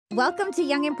Welcome to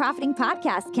Young and Profiting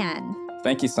Podcast, Ken.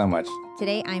 Thank you so much.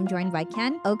 Today, I'm joined by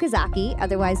Ken Okazaki,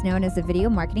 otherwise known as the video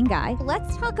marketing guy.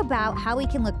 Let's talk about how we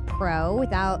can look pro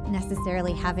without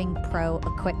necessarily having pro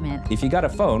equipment. If you got a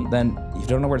phone, then if you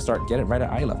don't know where to start, get it right at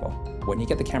eye level. When you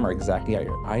get the camera exactly at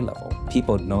your eye level,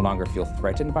 people no longer feel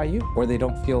threatened by you or they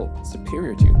don't feel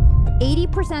superior to you.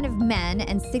 80% of men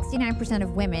and 69%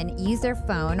 of women use their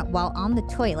phone while on the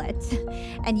toilet.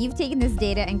 And you've taken this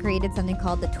data and created something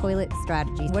called the toilet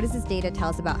strategy. What does this data tell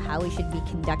us about how we should be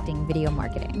conducting video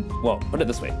marketing? Well, put it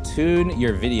this way, tune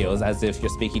your videos as if you're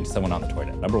speaking to someone on the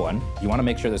toilet. Number one, you want to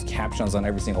make sure there's captions on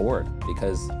every single word,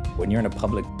 because when you're in a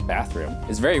public bathroom,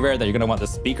 it's very rare that you're going to want the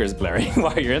speakers blaring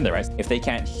while you're in there, right? If they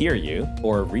can't hear you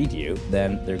or read you,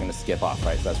 then they're going to skip off,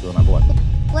 right? So that's rule number one.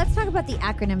 Let's talk about the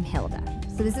acronym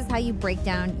HILDA. So this is how you break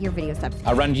down your video steps.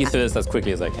 I'll run you through this as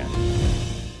quickly as I can.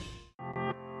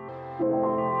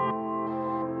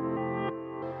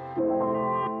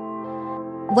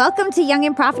 Welcome to Young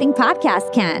and Profiting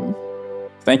Podcast, Ken.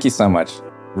 Thank you so much.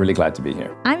 Really glad to be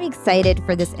here. I'm excited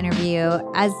for this interview.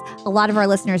 As a lot of our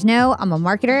listeners know, I'm a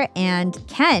marketer and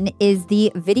Ken is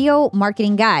the video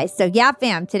marketing guy. So yeah,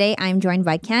 fam, today I'm joined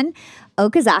by Ken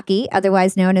Okazaki,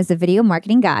 otherwise known as the video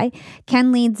marketing guy.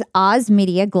 Ken leads Oz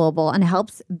Media Global and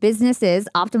helps businesses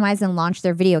optimize and launch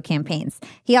their video campaigns.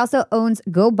 He also owns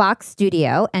GoBox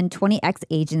Studio and 20X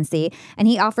Agency, and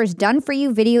he offers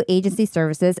done-for-you video agency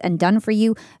services and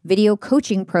done-for-you video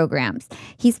coaching programs.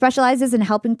 He specializes in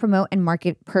helping promote and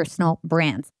market personal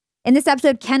brands. In this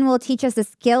episode, Ken will teach us the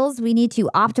skills we need to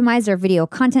optimize our video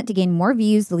content to gain more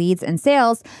views, leads, and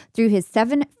sales through his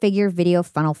 7-figure video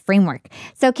funnel framework.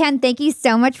 So Ken, thank you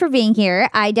so much for being here.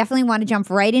 I definitely want to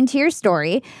jump right into your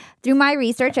story. Through my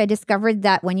research, I discovered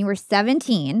that when you were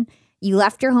 17, you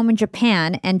left your home in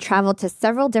Japan and traveled to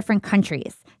several different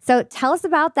countries. So tell us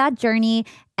about that journey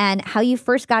and how you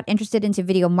first got interested into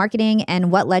video marketing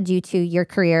and what led you to your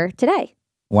career today.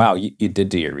 Wow, you did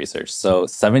do your research. So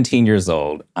 17 years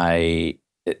old,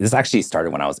 this actually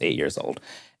started when I was 8 years old.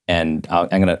 And I'm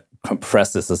going to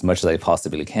compress this as much as I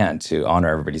possibly can to honor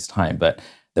everybody's time. But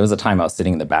there was a time I was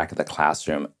sitting in the back of the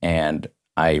classroom and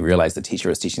I realized the teacher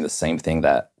was teaching the same thing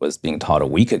that was being taught a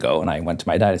week ago. And I went to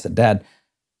my dad, I said, Dad,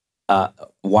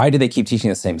 why do they keep teaching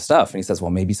the same stuff? And he says, well,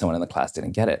 maybe someone in the class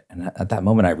didn't get it. And at that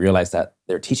moment, I realized that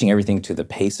they're teaching everything to the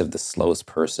pace of the slowest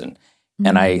person.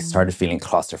 And I started feeling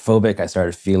claustrophobic. I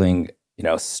started feeling,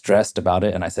 stressed about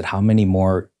it. And I said, how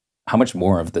much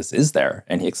more of this is there?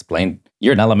 And he explained,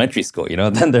 you're in elementary school,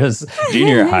 then there's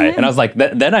junior high. And I was like,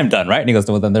 then I'm done, right? And he goes,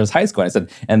 well, then there's high school. And I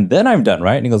said, and then I'm done,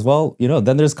 right? And he goes, well,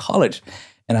 then there's college.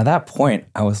 And at that point,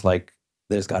 I was like,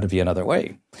 there's got to be another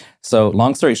way. So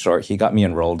long story short, he got me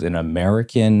enrolled in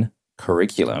American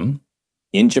curriculum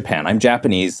in Japan. I'm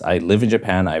Japanese. I live in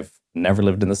Japan. I've never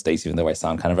lived in the States, even though I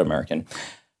sound kind of American.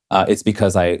 It's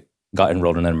because I got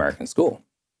enrolled in an American school.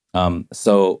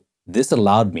 So this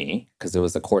allowed me, because it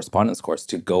was a correspondence course,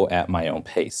 to go at my own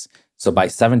pace. So by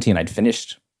 17, I'd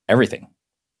finished everything.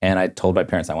 And I told my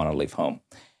parents I wanted to leave home.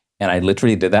 And I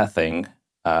literally did that thing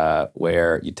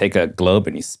where you take a globe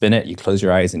and you spin it, you close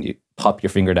your eyes and you pop your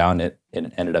finger down it, and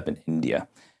it ended up in India.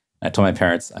 And I told my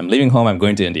parents, I'm leaving home, I'm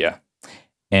going to India.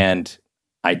 And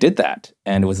I did that.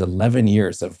 And it was 11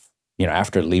 years of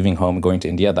after leaving home, going to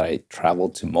India, that I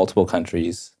traveled to multiple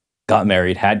countries, got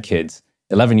married, had kids,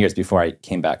 11 years before I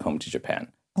came back home to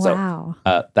Japan. Wow.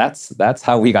 So that's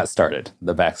how we got started,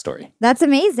 the backstory. That's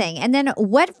amazing. And then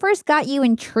what first got you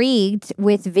intrigued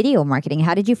with video marketing?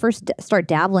 How did you first start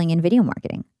dabbling in video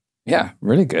marketing? Yeah,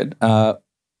 really good.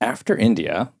 After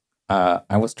India,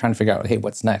 I was trying to figure out, hey,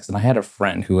 what's next? And I had a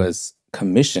friend who was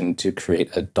commissioned to create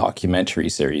a documentary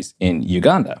series in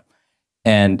Uganda.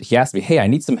 And he asked me, hey, I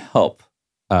need some help.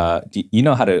 Do you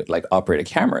know how to operate a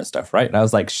camera and stuff, right? And I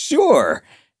was like, sure.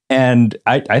 And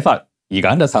I thought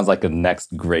Uganda sounds like the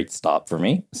next great stop for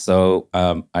me. So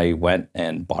I went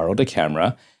and borrowed a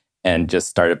camera and just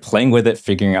started playing with it,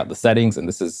 figuring out the settings. And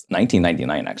this is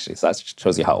 1999, actually. So that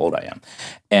shows you how old I am.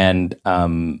 And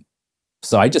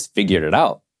so I just figured it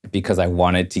out because I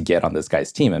wanted to get on this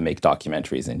guy's team and make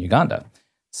documentaries in Uganda.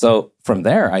 So from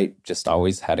there, I just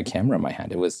always had a camera in my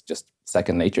hand. It was just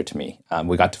second nature to me.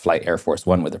 We got to fly Air Force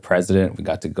One with the president. We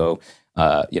got to go,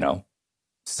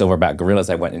 silverback gorillas.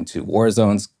 I went into war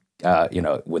zones,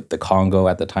 with the Congo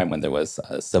at the time when there was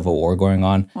a civil war going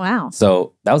on. Wow.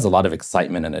 So that was a lot of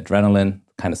excitement and adrenaline,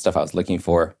 kind of stuff I was looking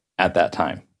for at that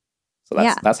time. So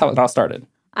that's how it all started.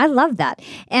 I love that.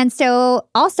 And so,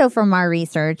 also from our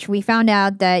research, we found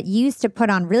out that you used to put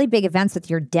on really big events with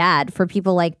your dad for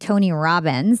people like Tony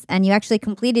Robbins, and you actually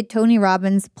completed Tony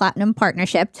Robbins Platinum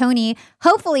Partnership. Tony,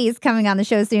 hopefully, is coming on the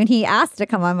show soon. He asked to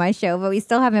come on my show, but we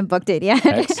still haven't booked it yet.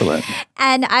 Excellent.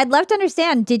 And I'd love to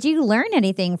understand, did you learn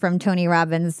anything from Tony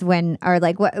Robbins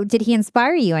what did he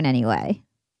inspire you in any way?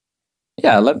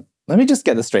 Yeah, let me just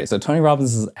get this straight. So Tony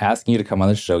Robbins is asking you to come on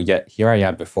the show, yet here I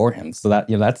am before him. So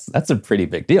that's a pretty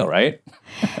big deal, right?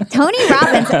 Tony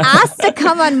Robbins asked to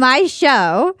come on my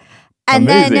show. And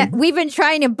Amazing. then we've been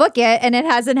trying to book it and it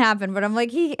hasn't happened. But I'm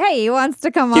like, he wants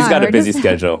to come on. He's got a busy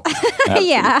schedule.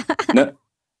 Yeah. No,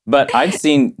 but I've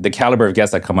seen the caliber of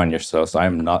guests that come on your show, so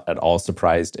I'm not at all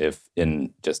surprised if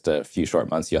in just a few short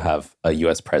months you'll have a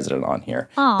U.S. president on here.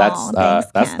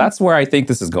 That's where I think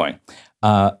this is going.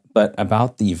 But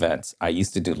about the events, I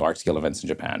used to do large-scale events in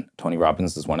Japan. Tony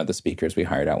Robbins is one of the speakers we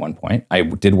hired at one point. I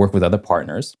did work with other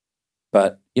partners,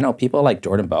 but people like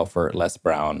Jordan Belfort, Les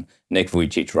Brown, Nick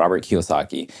Vujicic, Robert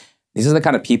Kiyosaki, these are the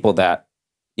kind of people that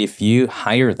if you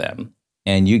hire them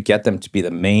and you get them to be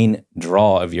the main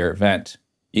draw of your event,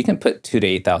 you can put 2,000 to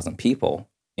 8,000 people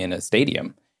in a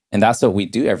stadium. And that's what we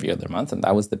do every other month. And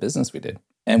that was the business we did.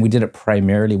 And we did it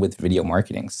primarily with video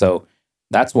marketing. So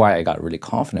that's why I got really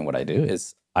confident in what I do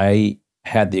is I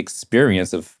had the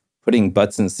experience of putting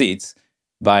butts in seats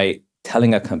by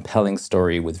telling a compelling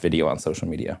story with video on social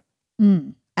media.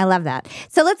 I love that.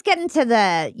 So let's get into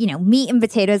the, meat and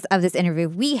potatoes of this interview.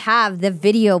 We have the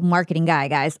video marketing guy,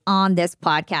 guys, on this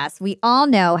podcast. We all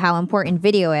know how important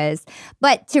video is,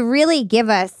 but to really give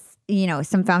us,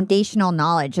 some foundational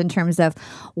knowledge in terms of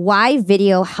why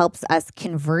video helps us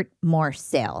convert more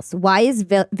sales. Why is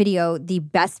video the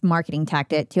best marketing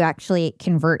tactic to actually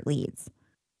convert leads?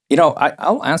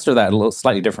 I'll answer that a little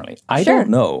slightly differently. I don't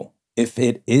know if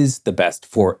it is the best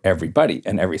for everybody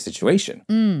in every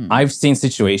situation. I've seen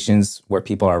situations where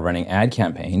people are running ad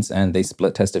campaigns and they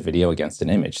split test a video against an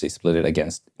image. They split it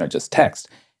against just text.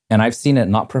 And I've seen it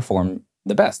not perform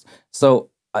the best. So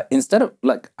instead of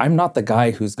I'm not the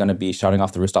guy who's going to be shouting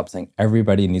off the rooftop saying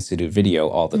everybody needs to do video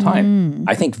all the time.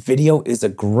 I think video is a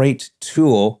great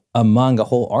tool among a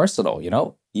whole arsenal.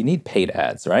 You need paid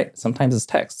ads, right? Sometimes it's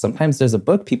text. Sometimes there's a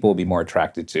book people will be more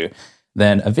attracted to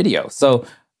than a video. So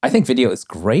I think video is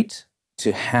great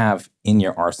to have in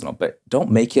your arsenal, but don't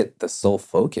make it the sole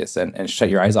focus and shut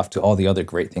your eyes off to all the other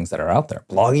great things that are out there.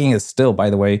 Blogging is still, by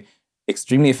the way,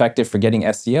 extremely effective for getting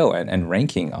SEO and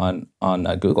ranking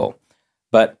on Google.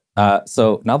 But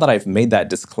so now that I've made that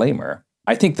disclaimer,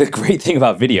 I think the great thing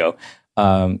about video,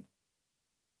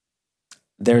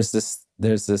 there's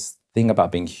this thing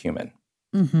about being human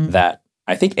that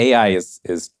I think AI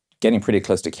is getting pretty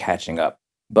close to catching up.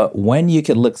 But when you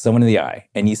can look someone in the eye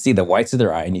and you see the whites of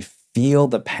their eye and you feel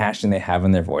the passion they have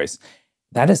in their voice,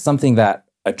 that is something that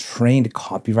a trained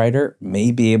copywriter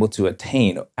may be able to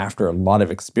attain after a lot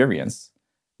of experience.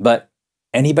 But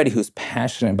anybody who's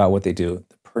passionate about what they do,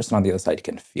 the person on the other side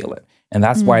can feel it. And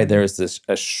that's why there's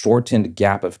a shortened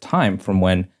gap of time from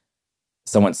when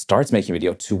someone starts making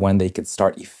video to when they could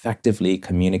start effectively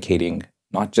communicating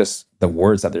not just the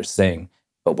words that they're saying,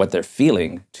 but what they're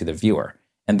feeling to the viewer.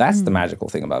 And that's the magical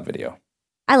thing about video.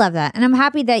 I love that. And I'm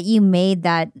happy that you made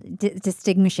that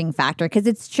distinguishing factor because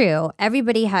it's true.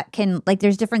 Everybody can,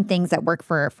 there's different things that work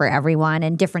for everyone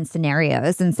in different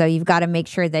scenarios. And so you've got to make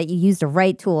sure that you use the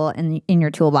right tool in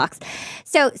your toolbox.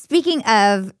 So speaking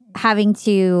of having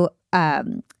to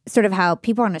sort of how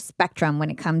people are on a spectrum when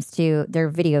it comes to their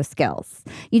video skills.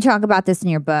 You talk about this in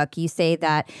your book. You say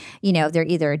that, they're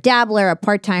either a dabbler, a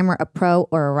part-timer, a pro,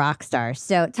 or a rock star.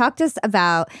 So talk to us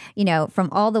about, from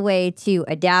all the way to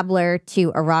a dabbler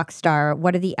to a rock star,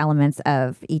 what are the elements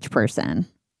of each person?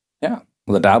 Yeah.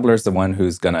 Well, the dabbler is the one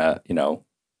who's going to,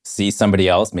 see somebody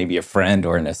else, maybe a friend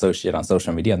or an associate on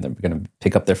social media, and they're going to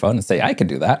pick up their phone and say, I can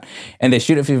do that. And they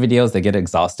shoot a few videos, they get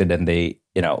exhausted, and they,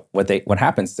 what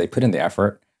happens is they put in the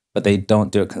effort, but they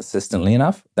don't do it consistently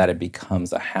enough that it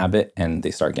becomes a habit and they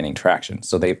start getting traction.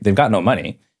 So they've got no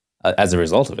money as a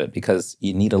result of it because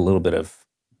you need a little bit of,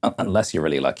 unless you're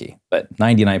really lucky, but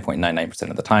 99.99%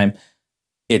 of the time,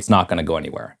 it's not going to go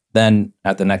anywhere. Then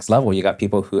at the next level, you got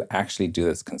people who actually do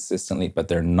this consistently, but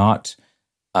they're not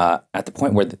at the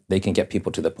point where they can get people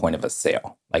to the point of a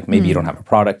sale. Like maybe you don't have a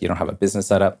product, you don't have a business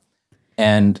setup.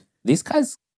 And these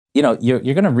guys, you're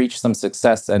going to reach some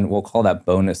success, and we'll call that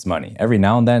bonus money. Every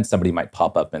now and then somebody might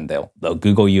pop up and they'll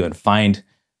Google you and find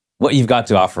what you've got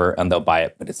to offer and they'll buy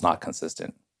it, but it's not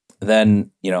consistent.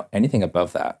 Then, anything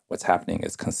above that, what's happening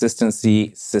is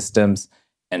consistency, systems,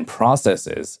 and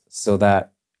processes so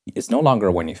that it's no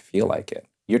longer when you feel like it.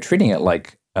 You're treating it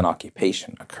like an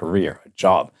occupation, a career, a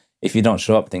job. If you don't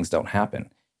show up, things don't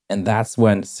happen. And that's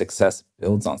when success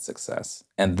builds on success.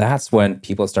 And that's when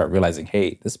people start realizing,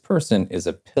 hey, this person is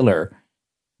a pillar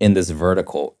in this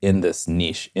vertical, in this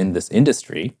niche, in this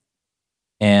industry.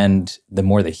 And the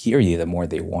more they hear you, the more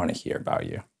they want to hear about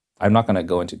you. I'm not going to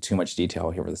go into too much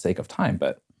detail here for the sake of time,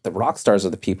 but the rock stars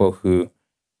are the people who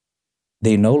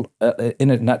they know, in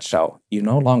a nutshell, you're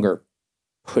no longer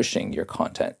pushing your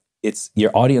content. It's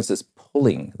your audience is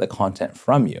pulling the content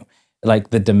from you.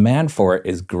 Like the demand for it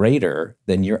is greater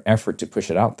than your effort to push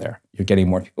it out there. You're getting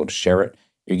more people to share it.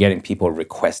 You're getting people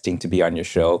requesting to be on your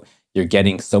show. You're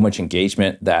getting so much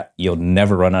engagement that you'll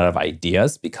never run out of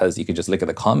ideas because you could just look at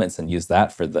the comments and use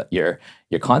that for your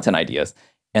content ideas.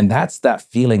 And that's that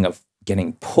feeling of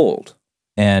getting pulled.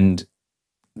 And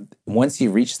once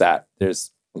you reach that,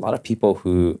 there's a lot of people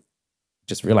who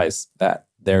just realize that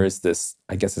there is this,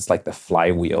 I guess it's like the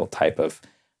flywheel type of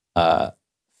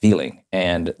feeling.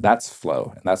 And that's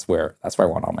flow. And that's where I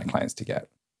want all my clients to get.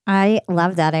 I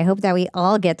love that. I hope that we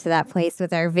all get to that place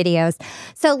with our videos.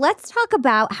 So let's talk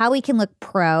about how we can look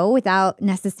pro without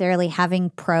necessarily having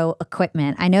pro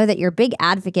equipment. I know that you're a big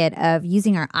advocate of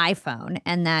using our iPhone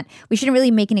and that we shouldn't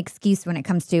really make an excuse when it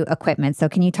comes to equipment. So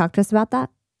can you talk to us about that?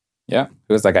 Yeah.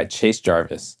 It was that guy, Chase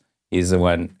Jarvis. He's the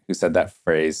one who said that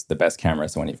phrase, the best camera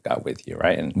is the one you've got with you,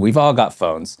 right? And we've all got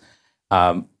phones.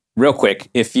 Real quick,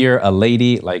 if you're a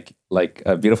lady, like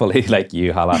a beautiful lady like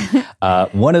you, Hala,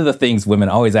 one of the things women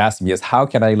always ask me is, how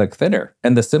can I look thinner?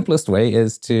 And the simplest way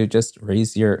is to just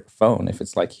raise your phone. If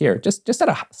it's like here, just at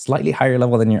a slightly higher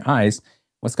level than your eyes,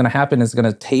 what's going to happen is going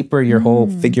to taper your whole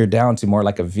figure down to more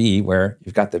like a V, where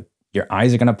you've got your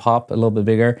eyes are going to pop a little bit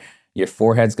bigger. Your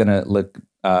forehead's going to look,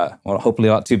 hopefully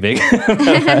not too big.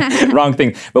 Wrong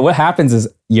thing. But what happens is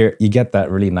you get that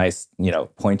really nice,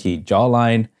 pointy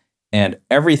jawline. And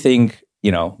everything,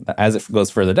 as it goes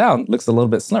further down, looks a little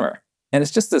bit slimmer. And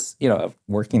it's just this, of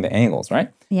working the angles,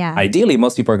 right? Yeah. Ideally,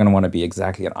 most people are going to want to be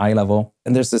exactly at eye level.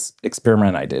 And there's this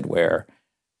experiment I did where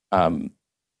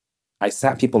I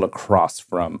sat people across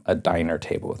from a diner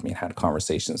table with me and had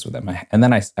conversations with them. And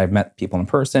then I met people in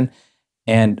person.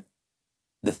 And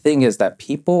the thing is that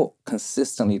people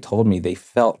consistently told me they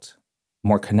felt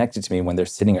more connected to me when they're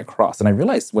sitting across. And I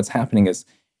realized what's happening is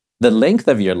the length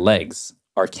of your legs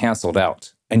are canceled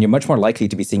out, and you're much more likely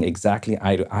to be seeing exactly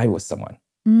eye to eye with someone,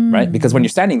 right? Because when you're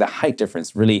standing, the height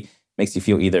difference really makes you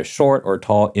feel either short or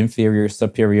tall, inferior,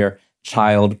 superior,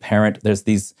 child, parent. There's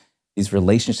these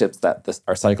relationships that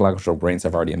our psychological brains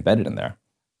have already embedded in there.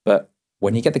 But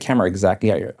when you get the camera exactly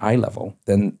at your eye level,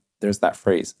 then there's that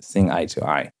phrase, seeing eye to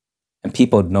eye. And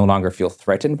people no longer feel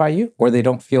threatened by you, or they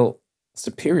don't feel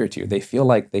superior to you. They feel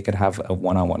like they could have a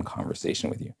one-on-one conversation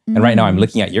with you. And right now I'm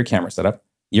looking at your camera setup.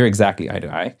 You're exactly eye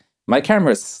to eye. My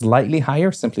camera is slightly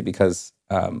higher simply because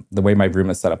the way my room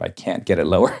is set up, I can't get it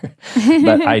lower.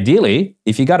 But ideally,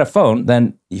 if you got a phone,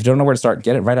 then you don't know where to start,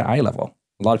 get it right at eye level.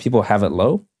 A lot of people have it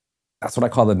low. That's what I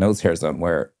call the nose hair zone,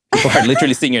 where people are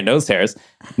literally seeing your nose hairs.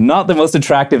 Not the most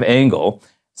attractive angle.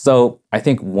 So I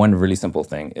think one really simple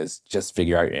thing is just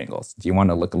figure out your angles. Do you want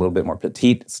to look a little bit more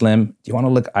petite, slim? Do you want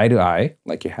to look eye to eye,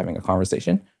 like you're having a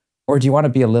conversation? Or do you want to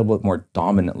be a little bit more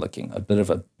dominant looking, a bit of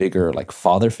a bigger like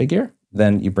father figure?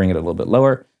 Then you bring it a little bit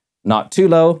lower, not too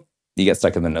low. You get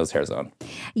stuck in the nose hair zone.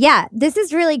 Yeah, this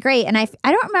is really great. And I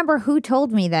don't remember who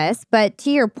told me this, but to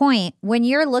your point, when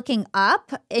you're looking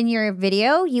up in your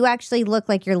video, you actually look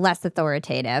like you're less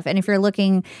authoritative. And if you're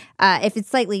looking, if it's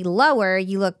slightly lower,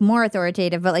 you look more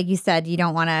authoritative. But like you said, you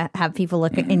don't want to have people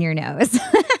look in your nose.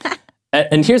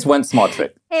 And here's one small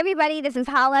trick. Hey everybody, this is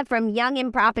Hala from Young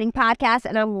and Profiting Podcast,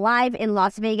 and I'm live in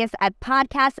Las Vegas at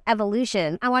Podcast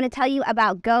Evolution. I want to tell you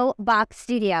about GoBox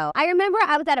Studio. I remember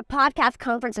I was at a podcast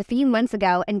conference a few months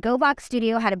ago, and GoBox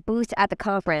Studio had a booth at the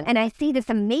conference, and I see this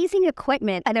amazing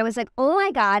equipment, and I was like, oh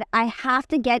my God, I have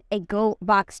to get a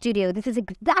GoBox Studio. This is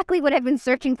exactly what I've been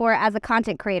searching for as a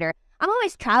content creator. I'm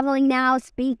always traveling now,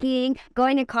 speaking,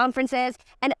 going to conferences,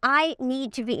 and I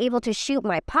need to be able to shoot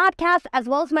my podcast as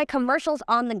well as my commercials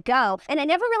on the go. And I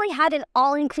never really had an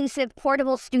all-inclusive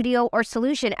portable studio or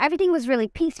solution. Everything was really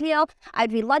piecemeal. I'd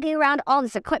be lugging around all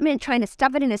this equipment, trying to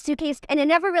stuff it in a suitcase, and it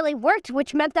never really worked,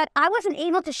 which meant that I wasn't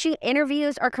able to shoot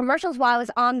interviews or commercials while I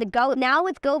was on the go. Now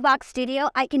with GoBox Studio,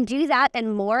 I can do that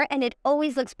and more, and it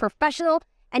always looks professional,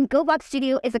 and GoBox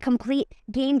Studio is a complete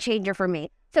game changer for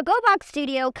me. So GoBox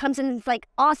Studio comes in this like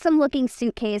awesome looking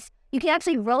suitcase. You can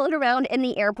actually roll it around in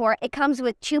the airport. It comes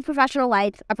with 2 professional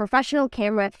lights, a professional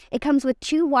camera. It comes with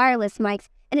 2 wireless mics,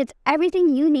 and it's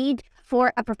everything you need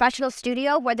for a professional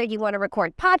studio, whether you want to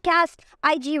record podcasts,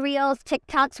 IG Reels,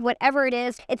 TikToks, whatever it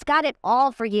is. It's got it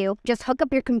all for you. Just hook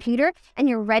up your computer and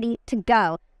you're ready to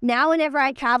go. Now, whenever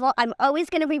I travel, I'm always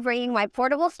going to be bringing my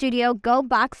portable studio,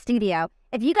 GoBox Studio.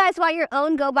 If you guys want your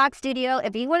own GoBox Studio,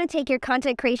 if you want to take your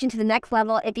content creation to the next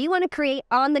level, if you want to create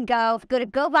on the go, go to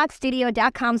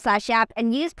goboxstudio.com/app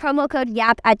and use promo code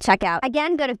YAP at checkout.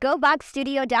 Again, go to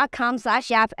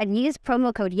goboxstudio.com/app and use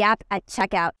promo code YAP at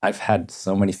checkout. I've had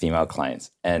so many female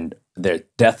clients, and they're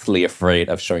deathly afraid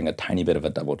of showing a tiny bit of a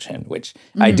double chin, which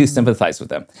I do sympathize with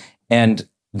them. And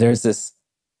there's this,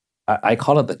 I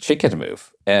call it the chicken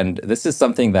move. And this is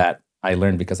something that I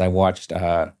learned because I watched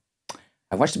the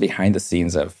behind the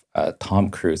scenes of Tom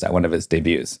Cruise at one of his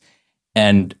debuts.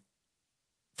 And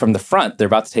from the front, they're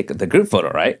about to take the group photo,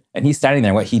 right? And he's standing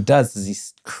there. And what he does is he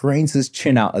cranes his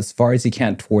chin out as far as he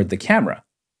can toward the camera.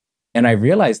 And I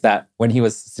realized that when he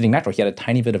was sitting natural, he had a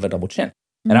tiny bit of a double chin.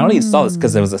 And I only saw this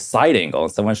because there was a side angle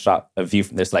and someone shot a view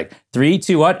from there's like 3,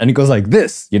 2, 1, and he goes like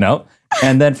this, you know?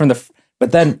 And then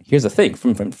but then here's the thing,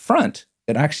 from front,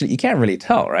 it actually, you can't really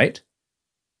tell, right?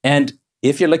 And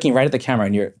if you're looking right at the camera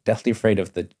and you're deathly afraid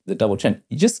of the double chin,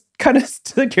 you just kind of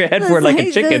stick your head forward like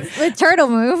a chicken. The turtle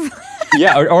move.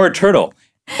 Yeah, or a turtle.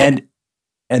 And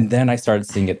then I started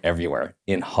seeing it everywhere.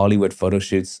 In Hollywood photo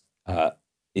shoots,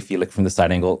 if you look from the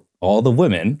side angle, all the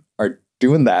women are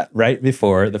doing that right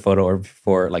before the photo or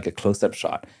before like a close-up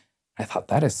shot. I thought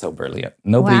that is so brilliant.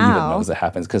 Nobody even knows it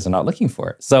happens because they're not looking for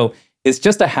it. So it's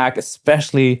just a hack,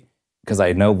 especially because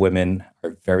I know women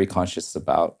are very conscious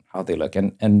about how they look,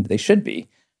 and they should be.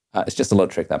 It's just a little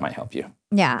trick that might help you.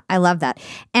 Yeah, I love that.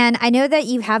 And I know that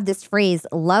you have this phrase,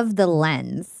 love the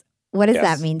lens. What does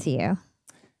that mean to you?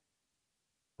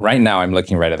 Right now, I'm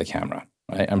looking right at the camera.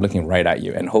 Right? I'm looking right at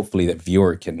you, and hopefully the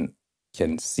viewer can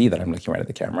see that I'm looking right at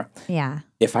the camera. Yeah.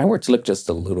 If I were to look just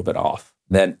a little bit off,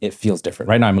 then it feels different.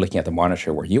 Right now, I'm looking at the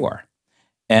monitor where you are.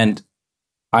 And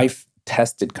I've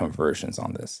tested conversions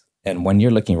on this. And when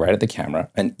you're looking right at the camera,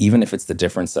 and even if it's the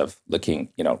difference of looking,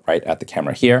 right at the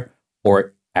camera here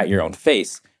or at your own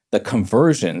face, the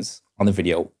conversions on the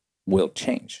video will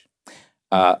change.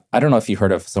 I don't know if you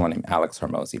heard of someone named Alex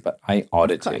Hormozy, but I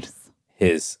audited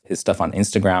his stuff on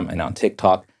Instagram and on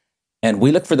TikTok. And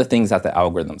we look for the things that the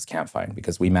algorithms can't find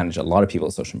because we manage a lot of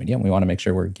people's social media and we want to make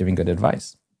sure we're giving good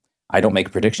advice. I don't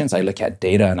make predictions. I look at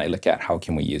data and I look at how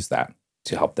can we use that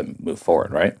to help them move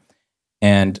forward, right?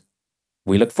 And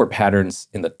we look for patterns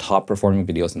in the top performing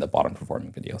videos and the bottom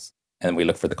performing videos. And we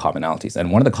look for the commonalities.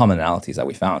 And one of the commonalities that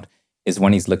we found is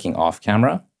when he's looking off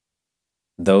camera,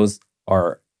 those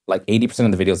are like 80%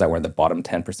 of the videos that were in the bottom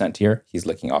 10% tier, he's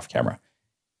looking off camera.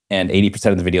 And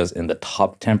 80% of the videos in the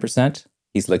top 10%,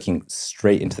 he's looking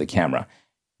straight into the camera.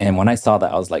 And when I saw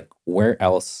that, I was like, where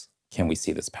else can we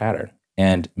see this pattern?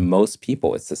 And most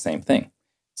people, it's the same thing.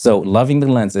 So loving the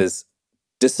lens is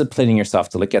disciplining yourself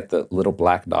to look at the little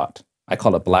black dot. I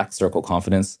call it black circle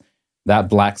confidence. That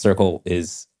black circle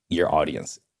is your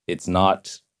audience. It's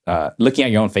not looking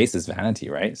at your own face is vanity,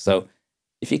 right? So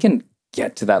if you can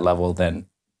get to that level, then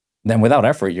without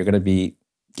effort, you're going to be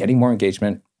getting more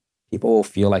engagement. People will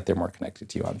feel like they're more connected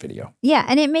to you on video. Yeah,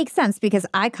 and it makes sense because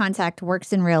eye contact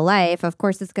works in real life. Of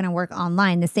course, it's going to work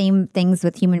online. The same things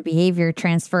with human behavior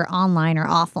transfer online or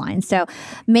offline. So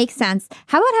makes sense.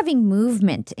 How about having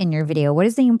movement in your video? What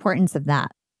is the importance of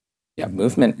that? Yeah,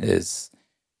 movement is...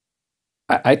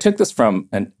 I took this from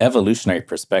an evolutionary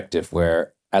perspective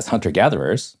where as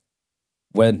hunter-gatherers,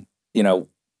 when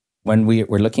we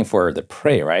were looking for the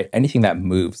prey, right? Anything that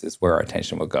moves is where our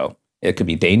attention will go. It could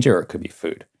be danger or it could be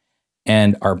food.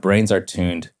 And our brains are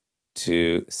tuned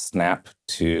to snap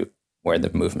to where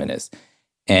the movement is.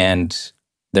 And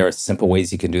there are simple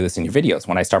ways you can do this in your videos.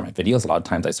 When I start my videos, a lot of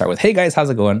times I start with, hey guys,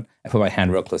 how's it going? I put my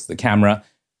hand real close to the camera.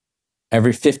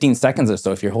 Every 15 seconds or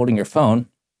so, if you're holding your phone,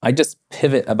 I just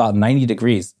pivot about 90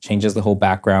 degrees, changes the whole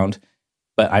background,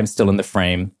 but I'm still in the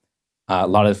frame. A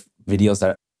lot of videos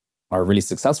that are really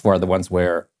successful are the ones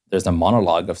where there's a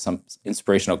monologue of some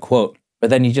inspirational quote, but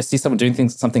then you just see someone doing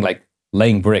something like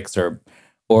laying bricks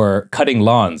or cutting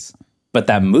lawns, but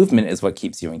that movement is what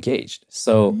keeps you engaged.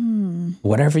 So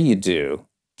whatever you do,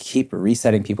 keep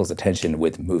resetting people's attention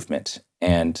with movement.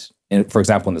 And for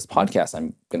example, in this podcast,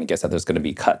 I'm going to guess that there's going to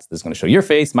be cuts. There's going to show your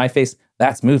face, my face.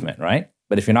 That's movement, right?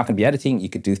 But if you're not going to be editing, you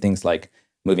could do things like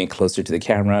moving closer to the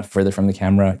camera, further from the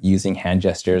camera, using hand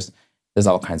gestures. There's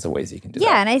all kinds of ways you can do that.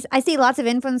 Yeah, and I see lots of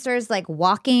influencers like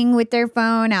walking with their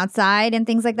phone outside and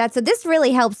things like that. So this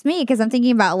really helps me because I'm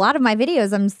thinking about a lot of my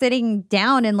videos. I'm sitting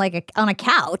down in on a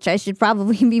couch. I should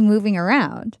probably be moving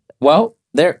around. Well,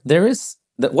 there is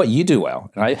what you do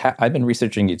well, and I've been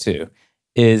researching you too,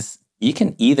 is you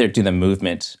can either do the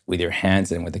movement with your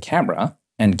hands and with the camera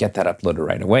and get that uploaded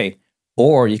right away,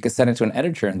 or you could send it to an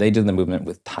editor and they do the movement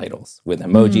with titles, with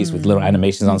emojis, with little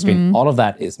animations on screen. All of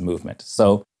that is movement.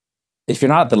 So if you're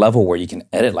not at the level where you can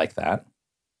edit like that,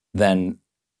 then,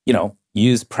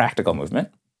 use practical movement.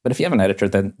 But if you have an editor,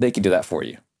 then they can do that for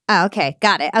you. Oh, okay.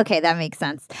 Got it. Okay, that makes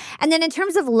sense. And then in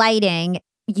terms of lighting,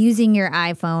 using your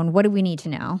iPhone, what do we need to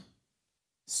know?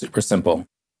 Super simple.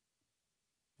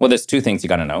 Well, there's two things you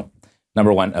got to know.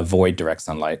 Number one, avoid direct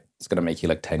sunlight. It's going to make you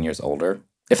look 10 years older.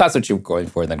 If that's what you're going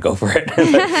for, then go for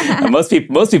it.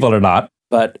 Most people are not.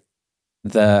 But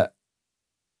the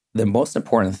most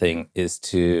important thing is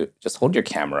to just hold your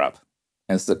camera up.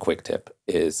 And this is a quick tip,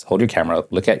 is hold your camera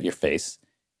up, look at your face,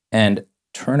 and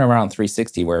turn around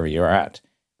 360 wherever you're at.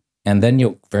 And then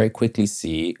you'll very quickly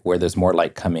see where there's more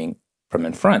light coming from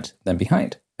in front than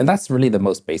behind. And that's really the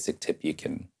most basic tip you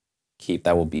can keep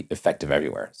that will be effective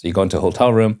everywhere. So you go into a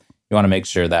hotel room, you want to make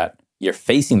sure that you're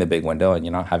facing the big window and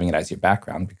you're not having it as your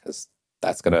background, because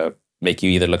that's going to make you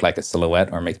either look like a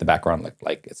silhouette or make the background look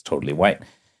like it's totally white.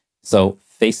 So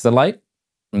face the light.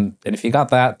 And if you got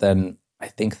that, then I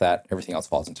think that everything else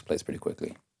falls into place pretty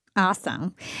quickly.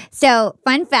 Awesome. So,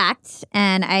 fun fact,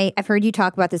 and I've heard you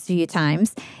talk about this a few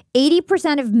times,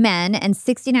 80% of men and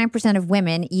 69% of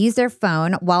women use their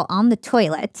phone while on the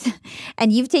toilet.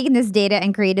 And you've taken this data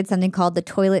and created something called the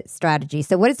toilet strategy.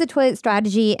 So what is the toilet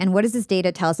strategy, and what does this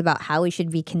data tell us about how we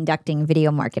should be conducting video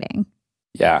marketing?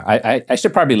 Yeah, I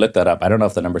should probably look that up. I don't know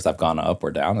if the numbers have gone up or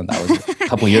down, and that was a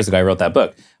couple of years ago I wrote that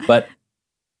book. But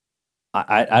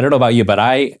I don't know about you, but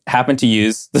I happen to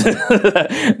use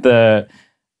my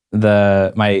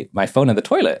phone in the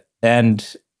toilet.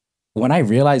 And when I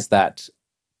realized that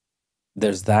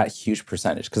there's that huge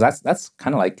percentage, because that's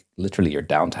kind of like literally your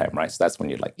downtime, right? So that's when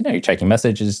you're like, you're checking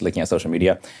messages, looking at social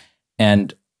media.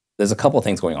 And there's a couple of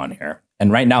things going on here.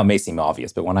 And right now it may seem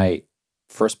obvious, but when I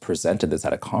first presented this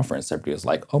at a conference, everybody was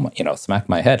like, oh my, smack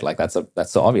my head. Like that's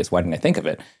so obvious. Why didn't I think of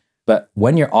it? But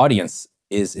when your audience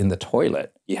is in the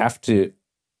toilet, you have to,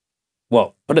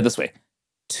 well, put it this way,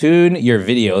 tune your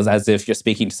videos as if you're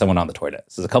speaking to someone on the toilet.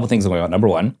 So there's a couple things going on. Number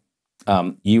one,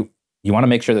 you want to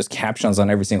make sure there's captions on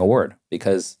every single word,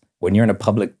 because when you're in a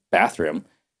public bathroom,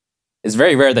 it's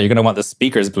very rare that you're going to want the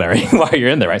speakers blaring while you're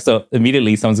in there, right? So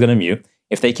immediately someone's going to mute.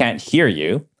 If they can't hear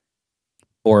you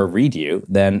or read you,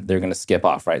 then they're going to skip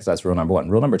off, right? So that's rule number one.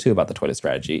 Rule number two about the toilet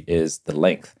strategy is the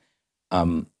length.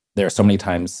 There are so many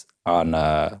times on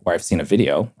where I've seen a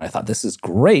video, I thought this is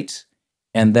great,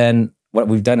 and then what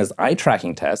we've done is eye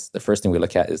tracking tests. The first thing we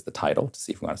look at is the title to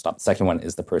see if we want to stop. The second one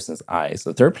is the person's eyes.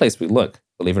 The third place we look,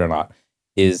 believe it or not,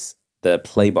 is the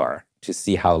play bar to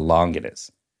see how long it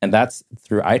is. And that's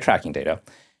through eye tracking data.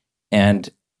 And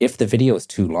if the video is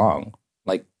too long,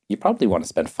 like you probably want to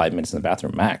spend 5 minutes in the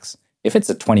bathroom max. If it's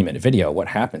a 20-minute video, what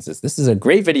happens is this is a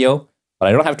great video, but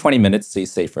I don't have 20 minutes, so you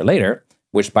save for later,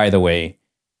 which, by the way,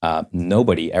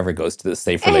 nobody ever goes to the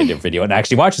save for later video and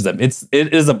actually watches them. It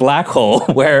is a black hole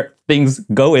where things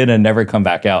go in and never come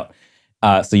back out.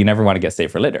 So you never want to get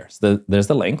save for later. So there's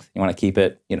the length. You want to keep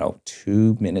it,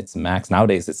 2 minutes max.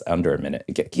 Nowadays, it's under a minute.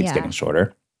 It keeps getting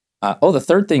shorter. The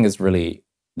third thing is really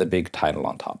the big title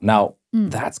on top. Now,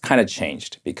 that's kind of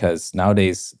changed, because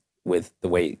nowadays, with the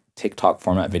way TikTok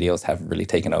format videos have really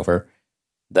taken over,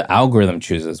 the algorithm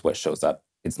chooses what shows up.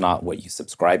 It's not what you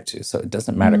subscribe to. So it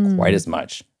doesn't matter quite as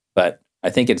much. But I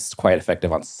think it's quite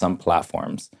effective on some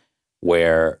platforms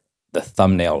where the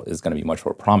thumbnail is going to be much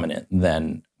more prominent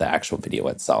than the actual video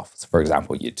itself. So, for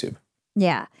example, YouTube.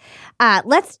 Yeah.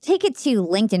 Let's take it to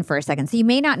LinkedIn for a second. So you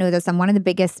may not know this. I'm one of the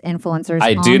biggest influencers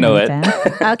I do know LinkedIn.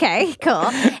 it. Okay, cool.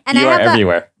 And you are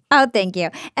everywhere. Oh, thank you.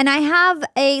 And I have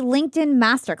a LinkedIn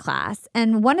masterclass.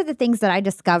 And one of the things that I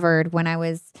discovered when I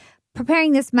was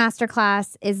preparing this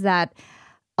masterclass is that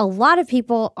a lot of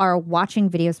people are watching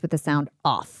videos with the sound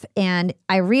off. And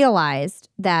I realized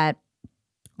that,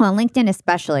 well, LinkedIn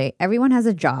especially, everyone has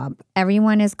a job.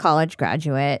 Everyone is college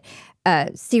graduate,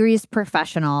 serious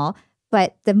professional.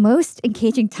 But the most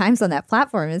engaging times on that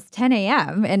platform is 10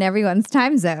 a.m. in everyone's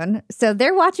time zone. So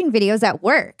they're watching videos at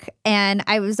work. And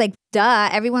I was like, duh,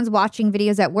 everyone's watching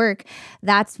videos at work.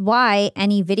 That's why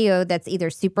any video that's either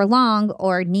super long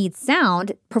or needs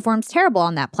sound performs terrible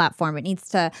on that platform. It needs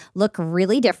to look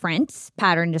really different,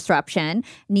 pattern disruption,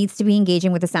 needs to be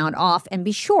engaging with the sound off, and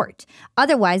be short.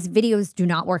 Otherwise, videos do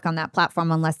not work on that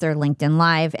platform unless they're LinkedIn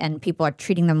Live and people are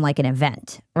treating them like an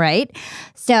event, right?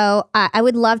 So I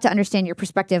would love to understand your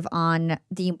perspective on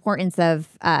the importance of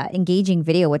engaging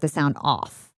video with the sound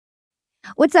off.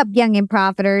 What's up, young and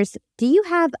profiters? Do you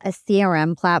have a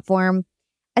CRM platform?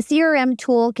 A CRM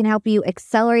tool can help you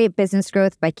accelerate business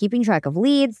growth by keeping track of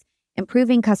leads,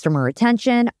 improving customer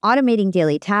retention, automating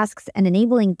daily tasks, and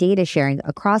enabling data sharing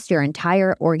across your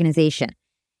entire organization.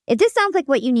 If this sounds like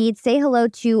what you need, say hello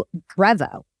to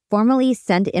Brevo, formerly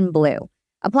Send in Blue.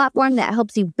 a platform that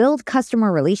helps you build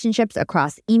customer relationships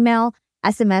across email,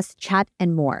 SMS, chat,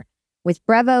 and more. With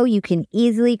Brevo, you can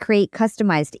easily create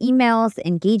customized emails,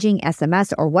 engaging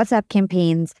SMS or WhatsApp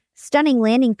campaigns, stunning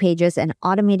landing pages, and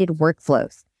automated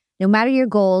workflows. No matter your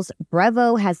goals,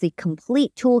 Brevo has the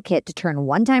complete toolkit to turn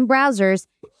one-time browsers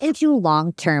into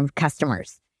long-term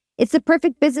customers. It's the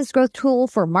perfect business growth tool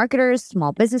for marketers,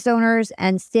 small business owners,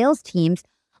 and sales teams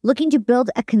looking to build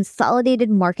a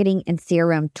consolidated marketing and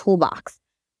CRM toolbox.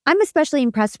 I'm especially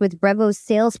impressed with Brevo's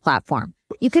sales platform.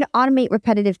 You can automate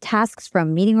repetitive tasks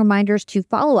from meeting reminders to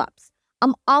follow-ups.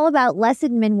 I'm all about less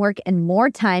admin work and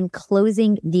more time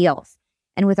closing deals.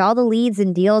 And with all the leads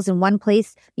and deals in one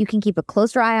place, you can keep a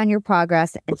closer eye on your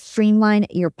progress and streamline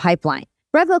your pipeline.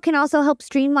 Brevo can also help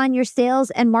streamline your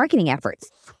sales and marketing efforts.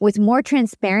 With more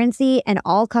transparency and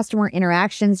all customer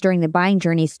interactions during the buying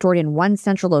journey stored in one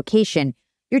central location,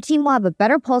 your team will have a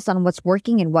better pulse on what's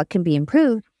working and what can be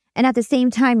improved. And at the same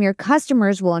time, your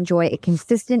customers will enjoy a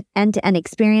consistent end-to-end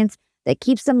experience that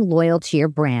keeps them loyal to your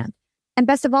brand. And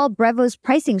best of all, Brevo's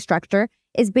pricing structure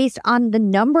is based on the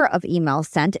number of emails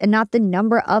sent and not the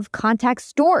number of contacts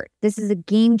stored. This is a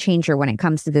game changer when it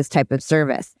comes to this type of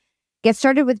service. Get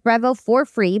started with Brevo for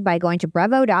free by going to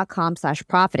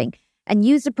brevo.com/profiting and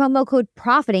use the promo code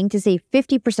profiting to save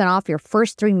 50% off your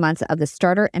first 3 months of the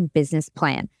starter and business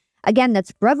plan. Again,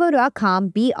 that's brevo.com,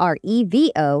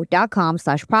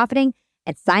 brevo.com/profiting,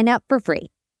 and sign up for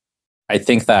free. I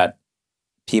think that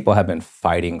people have been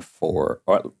fighting for,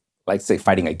 or like say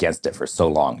fighting against it for so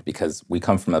long because we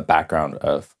come from a background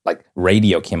of like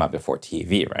radio came out before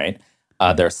TV, right?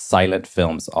 There's silent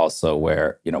films also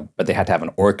where, but they had to have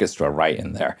an orchestra right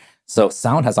in there. So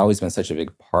sound has always been such a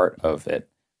big part of it.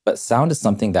 But sound is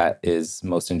something that is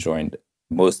most enjoyed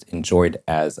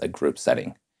as a group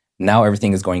setting. Now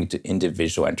everything is going into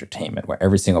individual entertainment where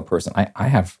every single person, I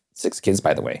have 6 kids,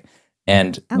 by the way.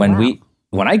 And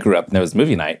when I grew up and there was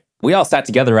movie night, we all sat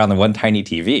together around the one tiny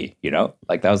TV,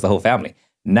 like that was the whole family.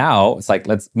 Now it's like,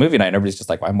 let's movie night. And everybody's just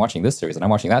like, well, I'm watching this series and I'm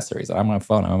watching that series and I'm on my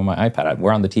phone, I'm on my iPad,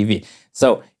 we're on the TV.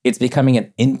 So it's becoming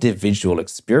an individual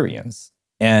experience.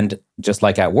 And just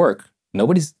like at work, you're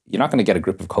not going to get a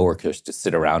group of coworkers to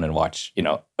sit around and watch,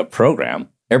 a program.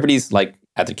 Everybody's like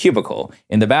at the cubicle,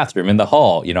 in the bathroom, in the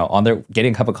hall, on their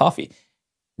getting a cup of coffee,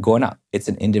 going out. It's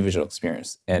an individual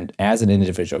experience. And as an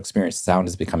individual experience, sound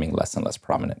is becoming less and less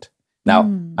prominent. Now,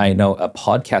 I know a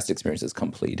podcast experience is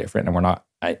completely different, and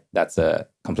that's a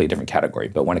completely different category.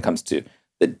 But when it comes to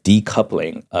the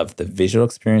decoupling of the visual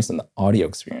experience and the audio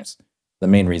experience, the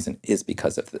main reason is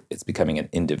because it's becoming an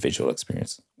individual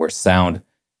experience where sound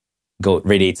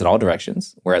radiates in all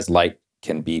directions, whereas light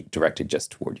can be directed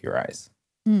just toward your eyes.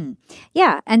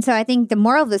 Yeah. And so I think the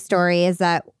moral of the story is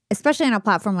that, especially on a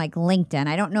platform like LinkedIn,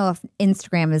 I don't know if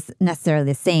Instagram is necessarily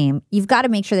the same. You've got to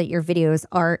make sure that your videos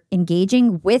are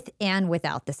engaging with and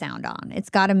without the sound on.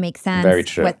 It's got to make sense. Very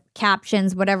true. With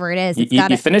captions, whatever it is.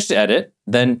 You finish the edit,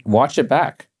 then watch it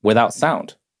back without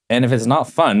sound. And if it's not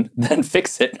fun, then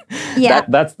fix it. Yeah.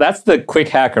 That's the quick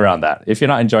hack around that. If you're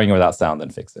not enjoying it without sound, then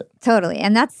fix it. Totally.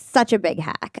 And that's such a big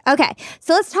hack. Okay.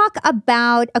 So let's talk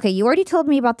about, you already told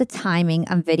me about the timing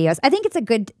of videos. I think it's a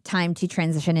good time to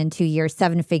transition into your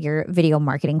 7-figure video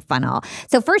marketing funnel.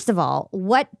 So first of all,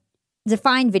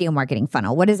 define video marketing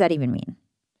funnel? What does that even mean?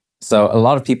 So a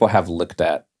lot of people have looked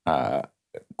at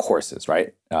courses,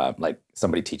 right? Like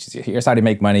somebody teaches you, here's how to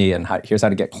make money and here's how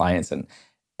to get clients.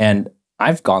 And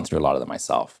I've gone through a lot of them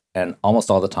myself, and almost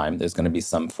all the time there's going to be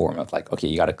some form of like, okay,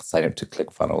 you got to sign up to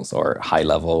ClickFunnels or High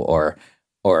Level or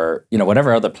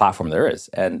whatever other platform there is,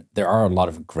 and there are a lot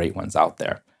of great ones out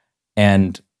there.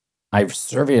 And I've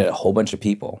surveyed a whole bunch of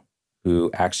people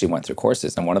who actually went through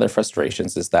courses, and one of their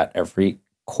frustrations is that every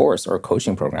course or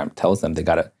coaching program tells them they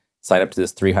got to sign up to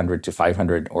this 300 to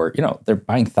 500, or they're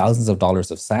buying thousands of dollars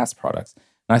of SaaS products.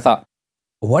 And I thought,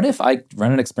 what if I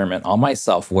run an experiment on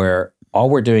myself where all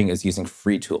we're doing is using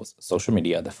free tools, social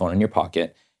media, the phone in your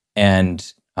pocket,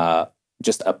 and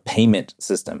just a payment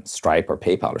system, Stripe or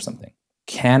PayPal or something.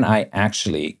 Can I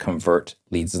actually convert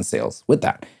leads and sales with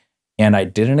that? And I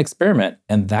did an experiment,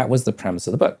 and that was the premise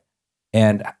of the book.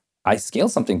 And I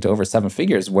scaled something to over 7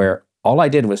 figures where all I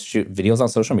did was shoot videos on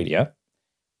social media,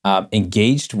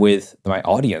 engaged with my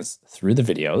audience through the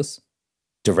videos,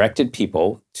 directed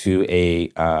people to a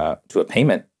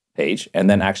payment page, and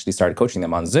then actually started coaching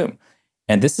them on Zoom.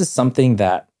 And this is something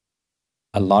that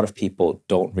a lot of people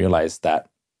don't realize, that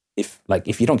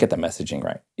if you don't get the messaging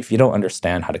right, if you don't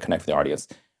understand how to connect with the audience,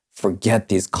 forget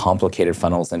these complicated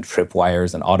funnels and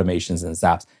tripwires and automations and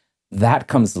zaps. That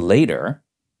comes later,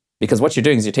 because what you're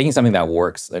doing is you're taking something that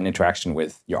works, an interaction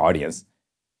with your audience,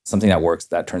 something that works,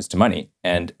 that turns to money,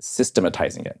 and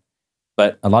systematizing it.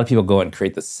 But a lot of people go and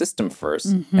create the system first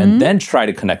and then try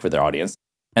to connect with their audience.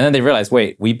 And then they realize,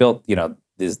 wait, we built,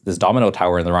 this domino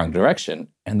tower in the wrong direction.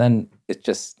 And then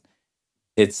it's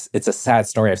a sad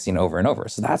story I've seen over and over.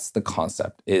 So that's the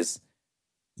concept, is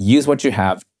use what you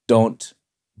have. Don't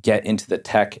get into the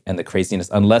tech and the craziness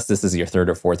unless this is your third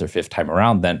or fourth or fifth time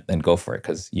around, then go for it,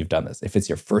 because you've done this. If it's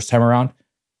your first time around,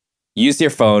 use your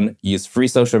phone, use free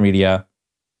social media,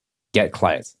 get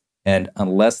clients. And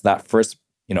unless those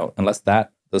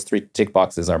 3 tick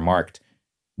boxes are marked,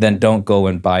 then don't go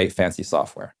and buy fancy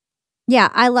software. Yeah,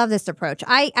 I love this approach.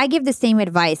 I give the same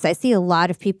advice. I see a lot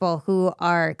of people who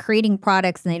are creating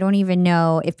products and they don't even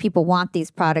know if people want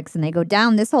these products, and they go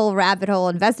down this whole rabbit hole,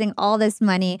 investing all this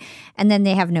money, and then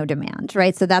they have no demand,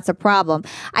 right? So that's a problem.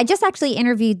 I just actually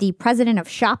interviewed the president of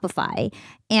Shopify,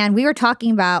 and we were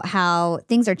talking about how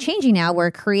things are changing now,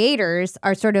 where creators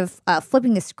are sort of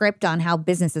flipping the script on how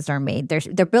businesses are made.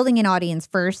 They're building an audience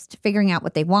first, figuring out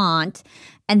what they want,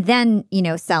 and then,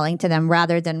 selling to them,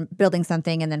 rather than building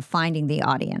something and then finding the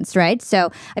audience, right?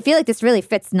 So I feel like this really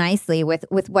fits nicely with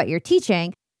what you're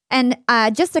teaching. And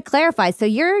just to clarify, so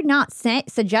you're not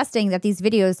suggesting that these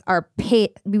videos are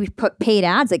paid, we put paid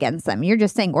ads against them. You're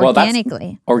just saying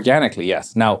organically. Organically,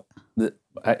 yes. Now,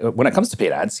 when it comes to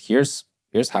paid ads, here's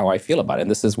how I feel about it.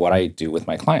 And this is what I do with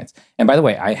my clients. And by the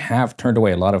way, I have turned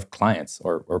away a lot of clients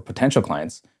or potential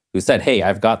clients who said, hey,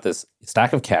 I've got this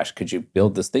stack of cash. Could you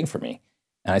build this thing for me?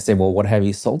 And I say, well, what have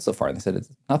you sold so far? And they said, it's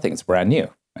nothing. It's brand new.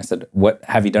 I said, what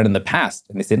have you done in the past?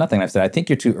 And they say, nothing. And I said, I think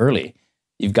you're too early.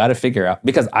 You've got to figure out,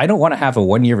 because I don't want to have a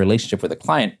 1-year relationship with a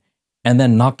client and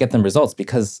then not get them results,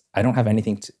 because I don't have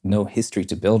no history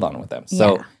to build on with them.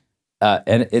 So,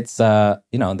 and it's,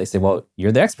 they say, well,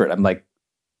 you're the expert. I'm like,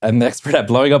 I'm the expert at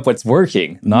blowing up what's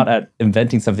working, not at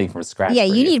inventing something from scratch. Yeah,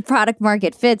 you need product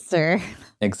market fit, sir.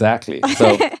 Exactly.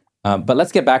 So, but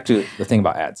let's get back to the thing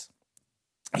about ads.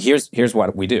 Here's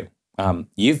what we do.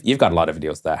 You've got a lot of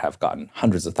videos that have gotten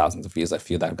hundreds of thousands of views. A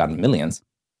few that have gotten millions.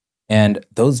 And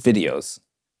those videos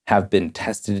have been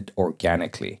tested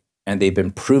organically, and they've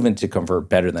been proven to convert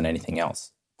better than anything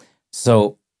else.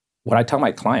 So what I tell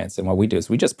my clients and what we do is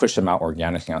we just push them out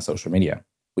organically on social media.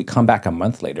 We come back a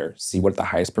month later, see what the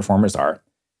highest performers are,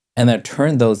 and then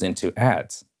turn those into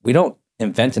ads. We don't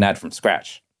invent an ad from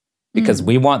scratch, because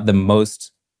we want the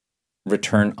most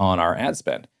return on our ad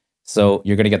spend. So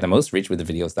you're going to get the most reach with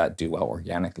the videos that do well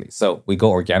organically. So we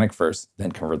go organic first,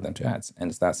 then convert them to ads. And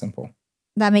it's that simple.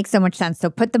 That makes so much sense. So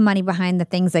put the money behind the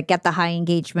things that get the high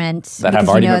engagement. That have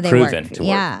already been proven to work.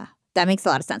 Yeah, that makes a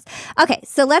lot of sense. Okay,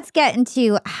 so let's get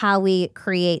into how we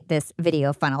create this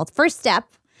video funnel. First step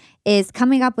is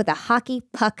coming up with a hockey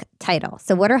puck title.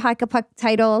 So what are hockey puck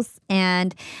titles,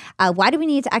 and why do we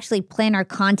need to actually plan our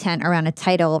content around a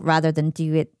title rather than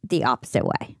do it the opposite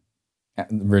way?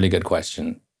 Really good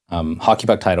question. Hockey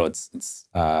puck title, it's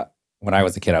when I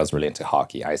was a kid, I was really into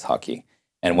hockey, ice hockey.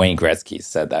 And Wayne Gretzky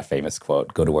said that famous quote,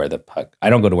 I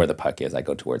don't go to where the puck is, I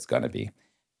go to where it's going to be.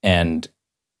 And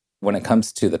when it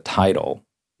comes to the title,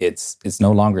 it's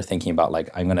no longer thinking about like,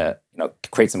 I'm going to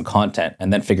create some content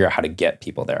and then figure out how to get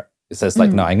people there. It says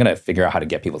like, no, I'm going to figure out how to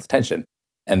get people's attention.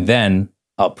 And then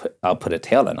I'll put a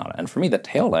tail end on it. And for me, the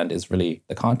tail end is really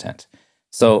the content.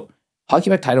 So hockey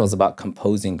puck title is about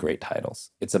composing great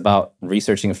titles. It's about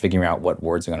researching and figuring out what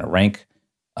words are going to rank,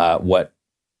 what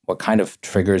kind of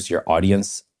triggers your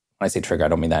audience. When I say trigger, I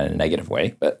don't mean that in a negative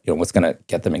way, but what's going to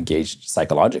get them engaged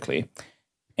psychologically.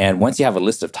 And once you have a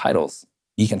list of titles,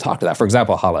 you can talk to that. For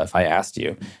example, Hala, if I asked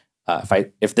you,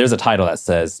 if there's a title that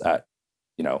says,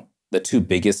 the 2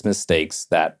 biggest mistakes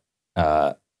that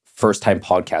first-time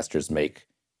podcasters make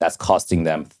that's costing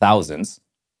them thousands,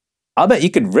 I'll bet you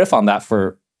could riff on that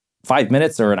for 5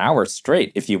 minutes or an hour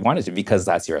straight if you wanted to, because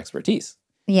that's your expertise.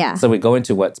 Yeah. So we go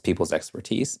into what's people's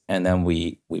expertise, and then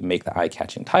we make the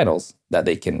eye-catching titles that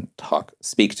they can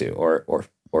speak to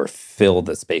or fill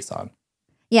the space on.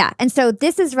 Yeah. And so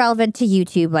this is relevant to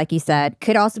YouTube, like you said.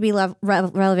 Could also be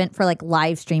relevant for like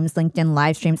live streams. LinkedIn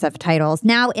live streams have titles.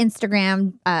 Now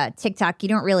Instagram, TikTok, you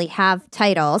don't really have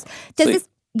titles. Go ahead.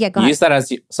 Use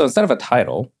that so instead of a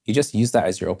title, you just use that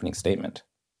as your opening statement.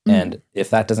 And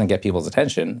if that doesn't get people's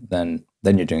attention, then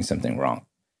you're doing something wrong.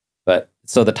 But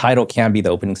so the title can be the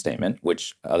opening statement,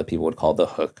 which other people would call the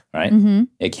hook, right? Mm-hmm.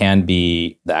 It can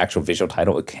be the actual visual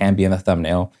title. It can be in the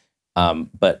thumbnail.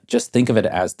 But just think of it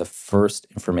as the first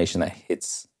information that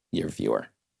hits your viewer.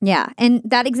 Yeah. And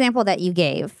that example that you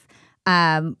gave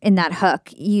in that hook,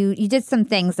 you did some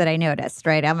things that I noticed,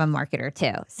 right? I'm a marketer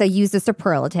too. So use the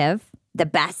superlative, the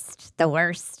best, the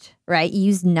worst, right?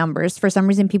 Use numbers. For some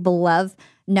reason, people love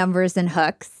numbers and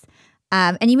hooks.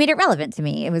 And you made it relevant to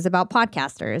me. It was about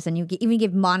podcasters, and you even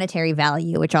give monetary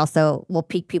value, which also will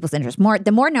pique people's interest.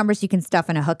 The more numbers you can stuff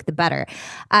in a hook, the better.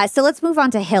 So let's move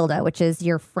on to HILDA, which is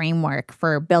your framework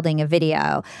for building a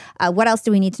video. What else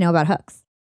do we need to know about hooks?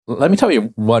 Let me tell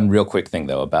you one real quick thing,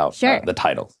 though, about the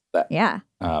title.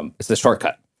 It's the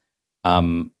shortcut.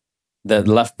 The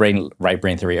left brain, right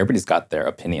brain theory, everybody's got their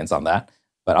opinions on that.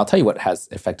 But I'll tell you what has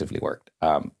effectively worked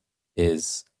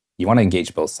is you want to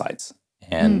engage both sides.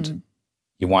 And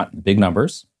you want big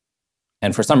numbers.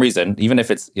 And for some reason, even if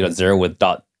it's 0 with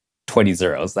 20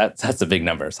 zeros, that's a big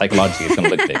number. Psychologically, it's going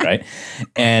to look big, right?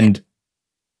 And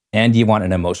you want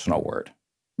an emotional word.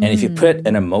 And if you put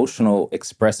an emotional,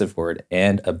 expressive word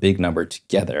and a big number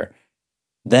together,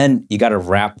 then you got to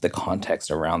wrap the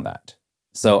context around that.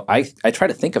 So I try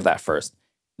to think of that first.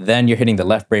 Then you're hitting the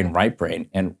left brain, right brain,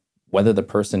 and whether the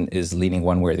person is leaning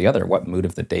one way or the other, what mood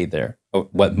of the day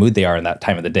what mood they are in that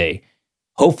time of the day.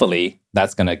 Hopefully,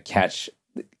 that's going to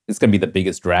it's going to be the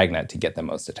biggest dragnet to get the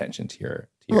most attention to your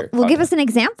Well, give us an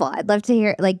example. I'd love to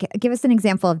hear, give us an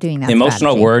example of doing that.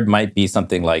 Emotional word might be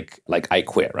something like I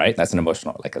quit, right? That's an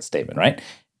emotional, like a statement, right?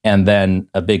 And then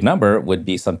a big number would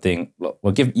be something,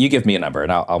 give me a number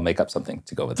and I'll make up something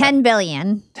to go with 10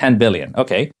 billion. 10 billion.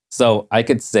 Okay. So I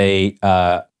could say,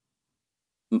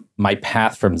 my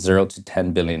path from $0 to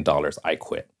 $10 billion, I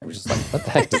quit. I was just like, what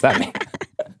the heck does that mean?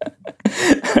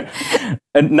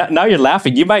 And now you're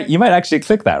laughing. You might actually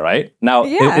click that, right? Now,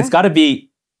 it's got to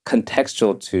be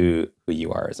contextual to who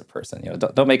you are as a person.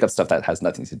 Don't make up stuff that has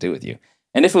nothing to do with you.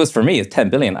 And if it was for me, it's 10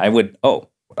 billion, I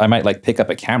might pick up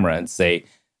a camera and say,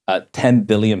 10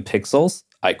 billion pixels,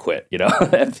 I quit,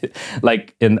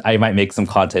 and I might make some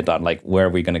content on where are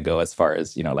we going to go as far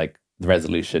as, the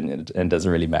resolution and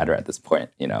doesn't really matter at this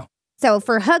point, So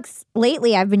for hooks,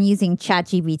 lately I've been using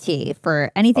ChatGPT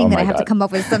for anything that I have to come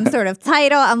up with some sort of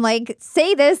title. I'm like,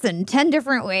 say this in 10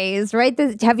 different ways, right?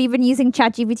 Have you been using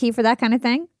ChatGPT for that kind of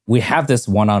thing? We have this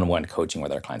one-on-one coaching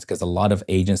with our clients because a lot of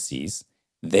agencies,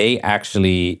 they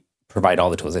actually provide all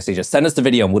the tools. They say, just send us the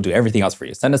video and we'll do everything else for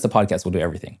you. Send us the podcast, we'll do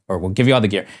everything. Or we'll give you all the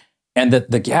gear. And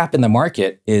the gap in the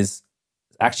market is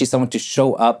actually someone to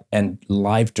show up and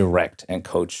live direct and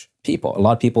coach people. A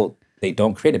lot of people, they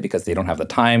don't create it because they don't have the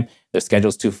time, their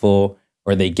schedule's too full,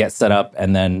 or they get set up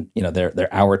and then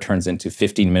their hour turns into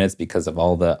 15 minutes because of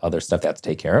all the other stuff they have to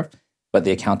take care of, but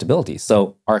the accountability.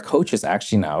 So our coaches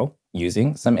actually now,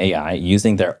 using some AI,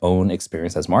 using their own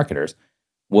experience as marketers,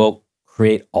 will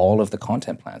create all of the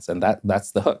content plans. And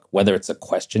that's the hook. Whether it's a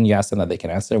question you ask them that they can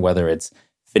answer, whether it's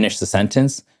finish the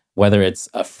sentence, whether it's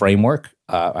a framework.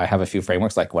 I have a few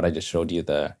frameworks like what I just showed you,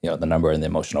 the number and the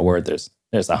emotional word. There's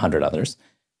 100 others,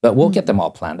 but we'll get them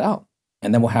all planned out.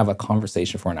 And then we'll have a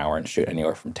conversation for an hour and shoot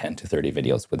anywhere from 10 to 30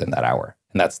 videos within that hour.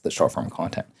 And that's the short form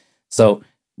content. So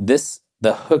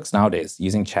the hooks nowadays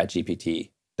using ChatGPT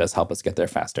does help us get there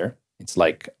faster. It's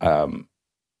like, I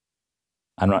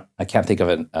can't think of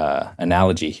an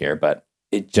analogy here, but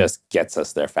it just gets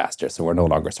us there faster. So we're no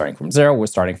longer starting from 0. We're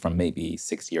starting from maybe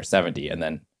 60 or 70, and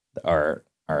then our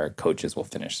coaches will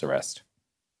finish the rest.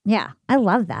 Yeah, I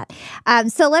love that.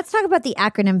 So let's talk about the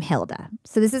acronym HILDA.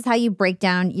 So this is how you break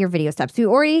down your video steps. We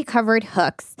already covered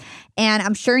hooks, and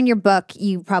I'm sure in your book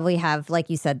you probably have, like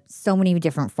you said, so many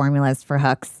different formulas for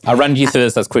hooks. I'll run you through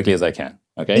this as quickly as I can.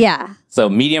 Okay. Yeah. So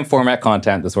medium format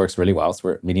content, this works really well.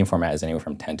 So medium format is anywhere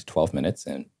from 10 to 12 minutes,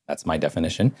 and that's my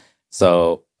definition.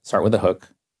 So start with a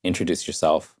hook, introduce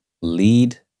yourself,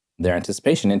 lead their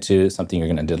anticipation into something you're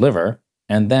going to deliver,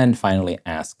 and then finally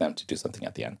ask them to do something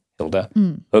at the end.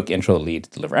 HILDA, hook, intro, lead,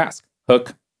 deliver, ask.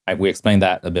 Hook, we explained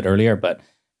that a bit earlier, but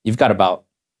you've got about,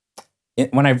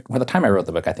 by the time I wrote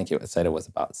the book, I think it said it was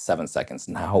about 7 seconds.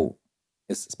 Now,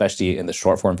 especially in the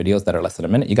short form videos that are less than a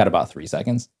minute, you got about 3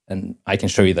 seconds. And I can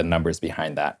show you the numbers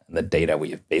behind that and the data we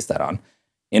have based that on.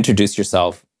 Introduce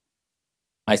yourself.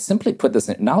 I simply put this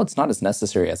in, now it's not as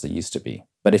necessary as it used to be.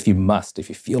 But if you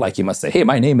feel like you must say, hey,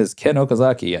 my name is Ken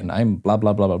Okazaki and I'm blah,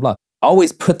 blah, blah, blah, blah.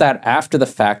 Always put that after the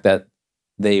fact that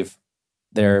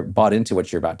they're bought into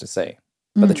what you're about to say.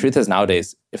 But the truth is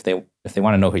nowadays, if they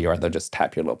want to know who you are, they'll just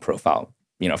tap your little profile,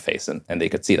 face and they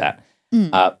could see that.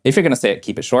 If you're going to say it,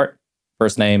 keep it short.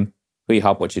 First name, who you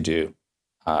help, what you do,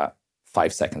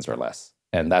 5 seconds or less.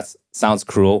 And that sounds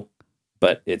cruel,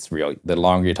 but it's real. The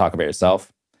longer you talk about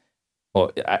yourself,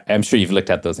 well, I'm sure you've looked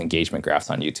at those engagement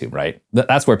graphs on YouTube, right?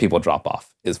 That's where people drop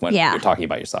off, is when you're talking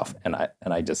about yourself. And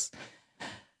I just,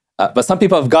 but some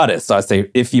people have got it. So I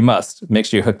say, if you must, make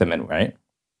sure you hook them in, right?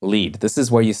 Lead. This is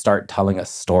where you start telling a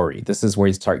story. This is where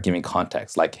you start giving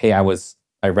context. Like, hey, I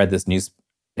read this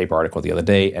newspaper article the other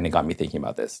day and it got me thinking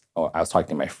about this. Or I was talking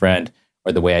to my friend,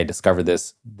 or the way I discovered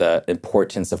this, the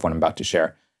importance of what I'm about to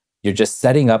share. you're just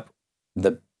setting up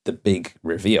the big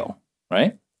reveal,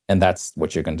 right? And that's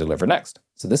what you're going to deliver next.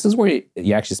 So this is where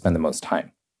you actually spend the most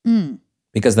time.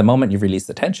 Because the moment you release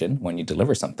the tension, when you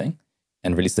deliver something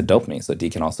and release the dopamine, so D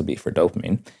can also be for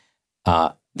dopamine,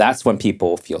 that's when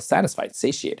people feel satisfied,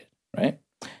 satiated, right?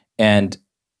 And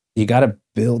you got to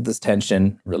build this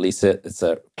tension, release it. It's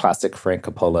a classic Frank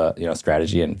Coppola,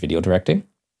 strategy in video directing.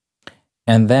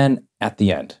 And then at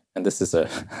the end, and this is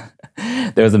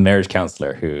there was a marriage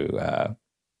counselor who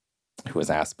was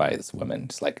asked by this woman,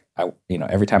 just like,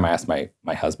 every time I ask my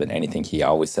husband anything, he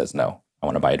always says no. I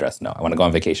want to buy a dress. No. I want to go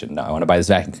on vacation. No. I want to buy this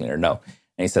vacuum cleaner. No.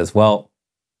 And he says, well,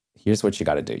 here's what you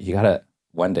got to do. You got to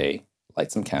one day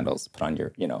light some candles, put on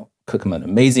your, cook him an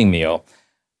amazing meal,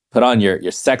 put on your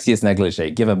sexiest negligee,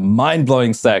 give him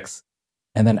mind-blowing sex.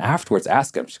 And then afterwards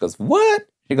ask him. She goes, what?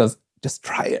 She goes, just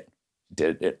try it.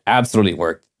 Did it absolutely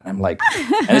worked. And I'm like,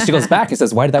 and then she goes back and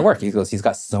says, why did that work? He goes, he's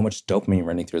got so much dopamine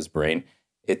running through his brain.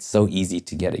 It's so easy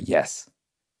to get a yes.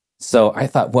 So I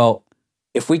thought, well,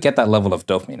 if we get that level of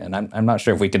dopamine, and I'm not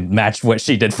sure if we can match what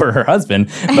she did for her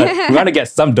husband, but we want to get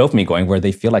some dopamine going where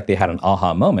they feel like they had an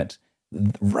aha moment.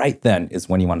 Right then is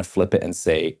when you want to flip it and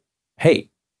say, hey,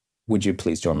 would you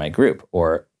please join my group,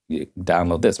 or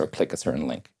download this, or click a certain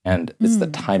link. And it's the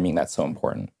timing that's so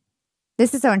important.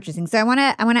 This is so interesting. So I want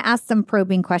to ask some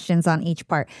probing questions on each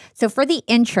part. So for the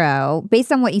intro,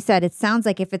 based on what you said, it sounds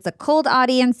like if it's a cold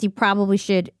audience, you probably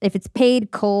should, if it's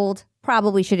paid cold,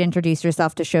 probably should introduce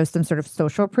yourself to show some sort of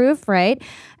social proof, right?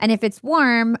 And if it's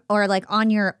warm or like on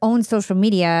your own social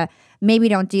media, maybe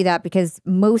don't do that, because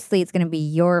mostly it's going to be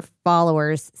your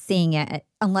followers seeing it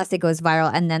unless it goes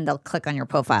viral, and then they'll click on your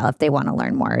profile if they want to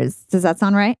learn more. Does that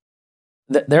sound right?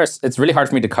 It's really hard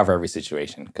for me to cover every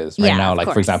situation, because now, like,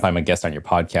 course. for example, I'm a guest on your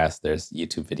podcast. There's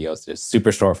YouTube videos. There's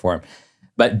super short form.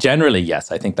 But generally,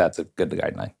 yes, I think that's a good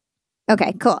guideline.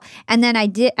 Okay, cool. And then I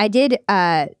did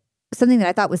something that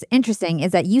I thought was interesting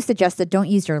is that you suggested don't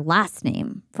use your last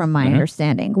name, from my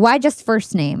understanding. Why just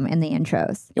first name in the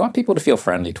intros? You want people to feel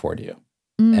friendly toward you.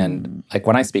 And like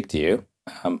when I speak to you,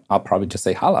 I'll probably just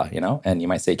say Hala, and you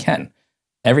might say Ken.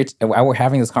 While we're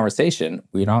having this conversation,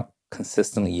 we're not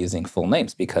consistently using full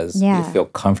names because we feel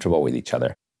comfortable with each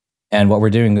other. And what we're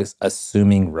doing is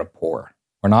assuming rapport.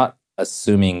 We're not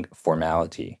assuming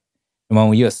formality. And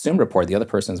when you assume rapport, the other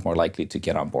person is more likely to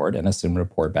get on board and assume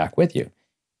rapport back with you.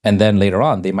 And then later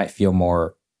on, they might feel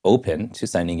more open to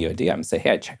sending you a DM and say,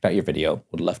 hey, I checked out your video,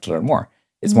 would love to learn more.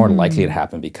 It's more likely to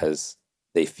happen because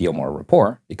they feel more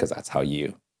rapport, because that's how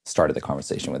you started the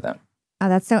conversation with them. Oh,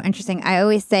 that's so interesting. I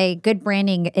always say good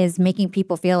branding is making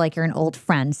people feel like you're an old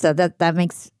friend. So that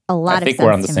makes a lot of sense. I think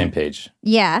we're on the same page.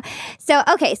 Yeah. So,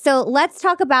 okay. So let's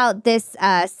talk about this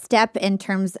step in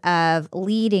terms of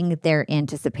leading their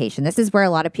anticipation. This is where a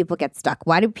lot of people get stuck.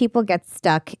 Why do people get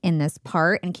stuck in this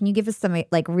part? And can you give us some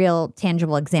like real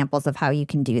tangible examples of how you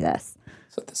can do this?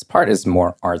 So this part is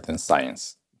more art than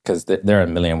science, because there are a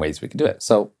million ways we can do it.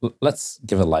 So let's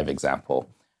give a live example.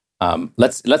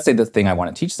 Let's say the thing I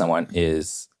want to teach someone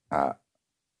is, I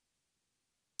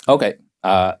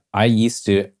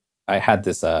had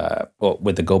this,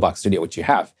 with the GoBox Studio, which you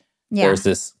have, there's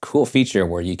this cool feature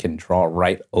where you can draw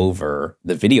right over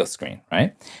the video screen,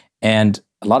 right? And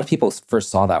a lot of people first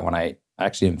saw that when I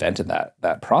actually invented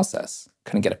that process.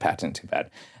 Couldn't get a patent, too bad.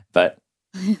 But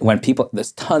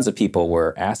there's tons of people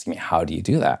were asking me, how do you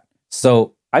do that?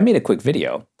 So I made a quick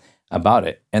video about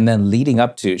it. And then leading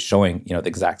up to showing, the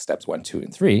exact steps 1, 2,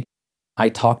 and 3, I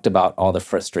talked about all the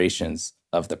frustrations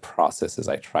of the processes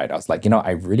I tried. I was like,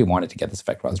 I really wanted to get this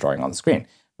effect when I was drawing on the screen.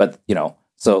 But,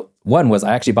 so one was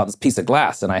I actually bought this piece of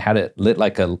glass and I had it lit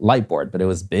like a light board, but it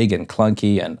was big and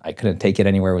clunky and I couldn't take it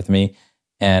anywhere with me.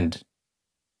 And,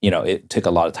 it took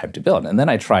a lot of time to build. And then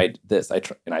I tried this,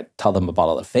 and I tell them about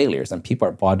all the failures, and people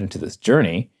are bought into this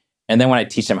journey. And then when I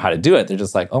teach them how to do it, they're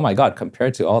just like, oh my God,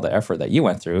 compared to all the effort that you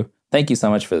went through, thank you so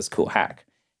much for this cool hack.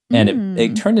 And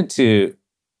it turned into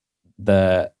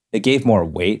it gave more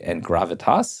weight and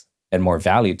gravitas and more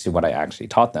value to what I actually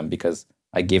taught them, because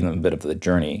I gave them a bit of the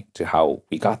journey to how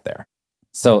we got there.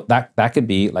 So that could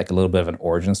be like a little bit of an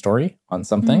origin story on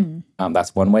something.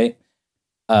 That's one way.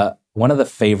 One of the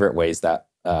favorite ways that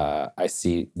I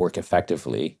see work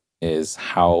effectively is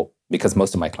because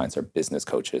most of my clients are business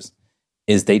coaches,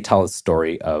 is they tell a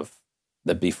story of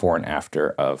the before and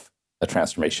after of the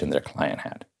transformation their client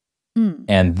had,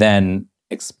 and then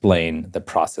explain the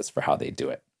process for how they do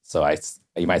it. So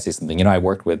you might say something, I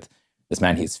worked with this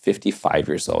man, he's 55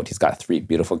 years old. He's got 3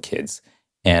 beautiful kids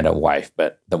and a wife,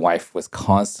 but the wife was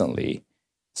constantly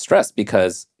stressed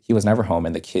because he was never home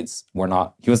and he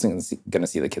wasn't going to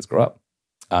see the kids grow up.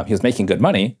 He was making good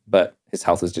money, but his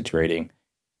health was deteriorating.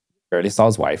 barely saw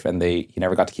his wife, and he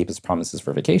never got to keep his promises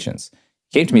for vacations.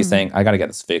 He came to me saying, I got to get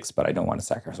this fixed, but I don't want to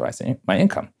sacrifice my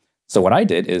income. So what I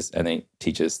did is, and he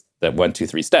teaches the 1, 2,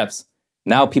 3 steps.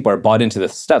 Now people are bought into the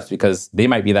steps because they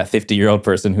might be that 50-year-old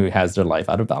person who has their life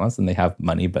out of balance and they have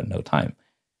money but no time.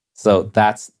 So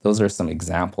those are some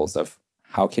examples of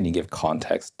how can you give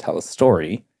context, tell a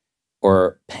story,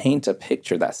 or paint a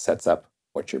picture that sets up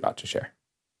what you're about to share.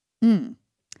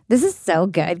 This is so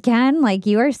good, Ken. Like,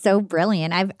 you are so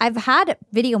brilliant. I've had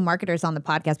video marketers on the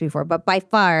podcast before, but by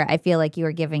far, I feel like you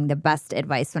are giving the best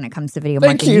advice when it comes to video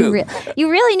marketing.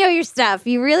 You really know your stuff.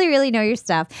 You really, really know your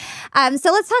stuff.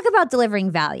 So let's talk about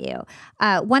delivering value.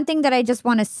 One thing that I just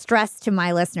want to stress to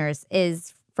my listeners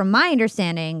is, from my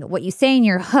understanding, what you say in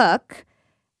your hook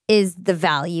is the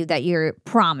value that you're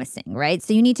promising, right?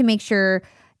 So you need to make sure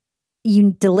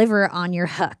you deliver on your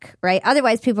hook, right?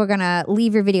 Otherwise, people are going to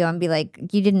leave your video and be like,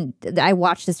 I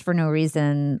watched this for no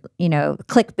reason,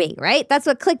 clickbait, right? That's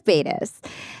what clickbait is.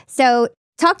 So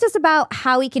talk to us about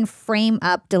how we can frame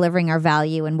up delivering our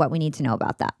value and what we need to know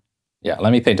about that. Yeah,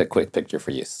 let me paint a quick picture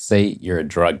for you. Say you're a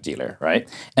drug dealer, right?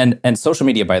 And social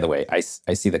media, by the way, I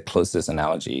see the closest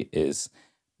analogy is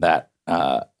that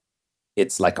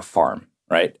it's like a farm,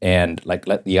 right? And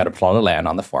you got a plot of land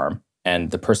on the farm.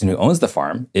 And the person who owns the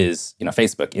farm is,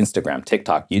 Facebook, Instagram,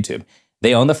 TikTok, YouTube.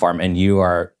 They own the farm and you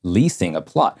are leasing a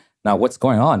plot. Now, what's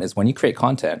going on is when you create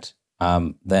content,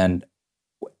 then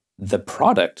the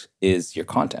product is your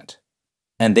content.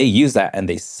 And they use that and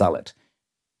they sell it.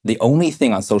 The only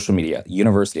thing on social media,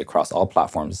 universally across all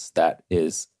platforms, that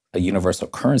is a universal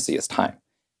currency is time.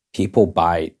 People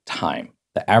buy time.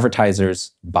 The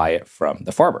advertisers buy it from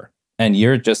the farmer. And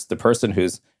you're just the person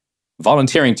who's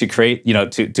volunteering to create,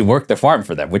 to work the farm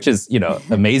for them, which is,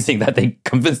 amazing that they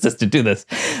convinced us to do this.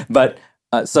 But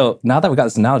so now that we got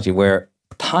this analogy where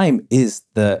time is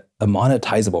a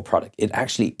monetizable product, it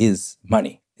actually is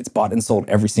money. It's bought and sold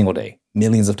every single day,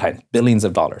 millions of times, billions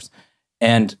of dollars.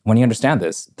 And when you understand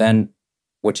this, then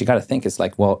what you got to think is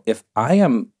like, well, if I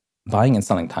am buying and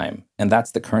selling time, and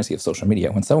that's the currency of social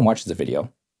media, when someone watches a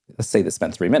video, let's say they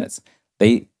spend 3 minutes,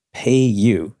 they pay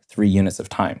you 3 units of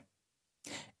time.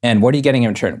 And what are you getting in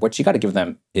return? What you got to give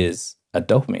them is a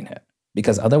dopamine hit,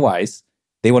 because otherwise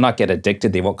they will not get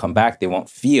addicted. They won't come back. They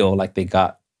won't feel like they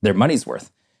got their money's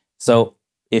worth. So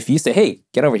if you say, hey,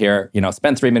 get over here,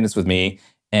 spend 3 minutes with me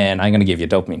and I'm going to give you a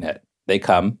dopamine hit. They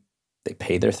come, they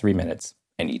pay their 3 minutes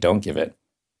and you don't give it.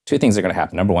 2 things are going to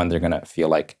happen. Number 1, they're going to feel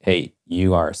like, hey,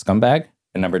 you are a scumbag.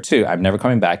 And number 2, I'm never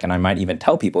coming back. And I might even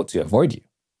tell people to avoid you.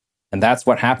 And that's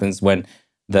what happens when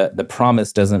the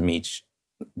promise doesn't meet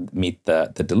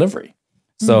the delivery.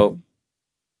 So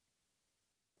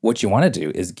what you want to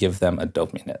do is give them a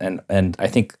dopamine hit. And I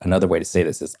think another way to say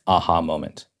this is aha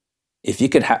moment. If you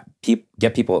could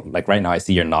get people, like right now, I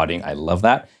see you're nodding. I love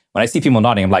that. When I see people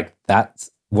nodding, I'm like,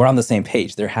 we're on the same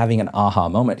page. They're having an aha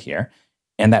moment here.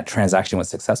 And that transaction was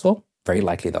successful. Very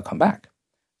likely they'll come back.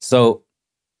 So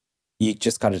you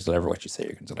just got to deliver what you say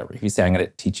you're going to deliver. If you say, I'm going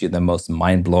to teach you the most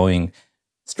mind-blowing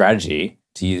strategy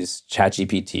to use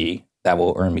ChatGPT that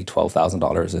will earn me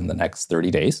 $12,000 in the next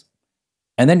 30 days.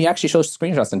 And then you actually show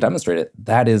screenshots and demonstrate it.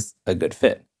 That is a good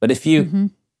fit. But if you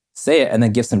say it and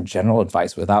then give some general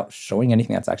advice without showing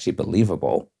anything that's actually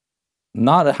believable,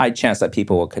 not a high chance that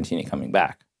people will continue coming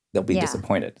back. They'll be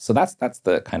disappointed. So that's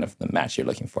the kind of the match you're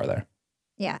looking for there.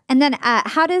 Yeah. And then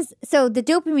so the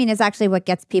dopamine is actually what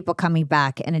gets people coming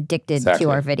back and addicted to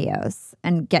our videos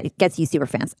and gets you super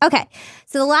fans. Okay.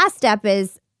 So the last step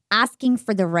is asking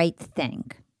for the right thing.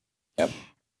 Yep.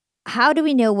 How do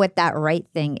we know what that right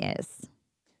thing is?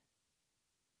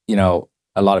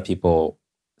 A lot of people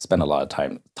spend a lot of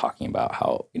time talking about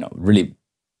how, really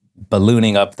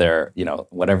ballooning up their,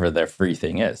 whatever their free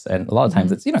thing is. And a lot of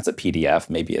times it's, it's a PDF,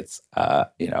 maybe it's,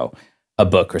 a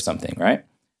book or something, right?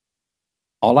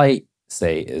 All I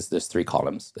say is there's 3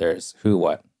 columns. There's who,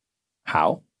 what,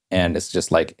 how. And it's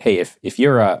just like, hey, if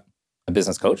you're a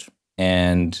business coach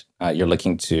and you're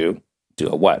looking to do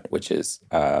a what, which is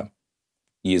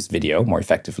use video more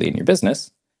effectively in your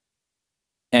business,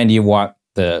 and you want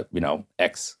the,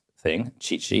 X thing,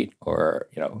 cheat sheet, or,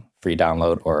 free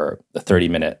download, or the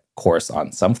 30-minute course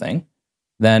on something,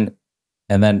 then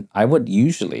I would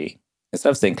usually, instead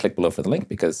of saying click below for the link,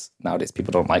 because nowadays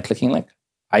people don't like clicking link,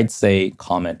 I'd say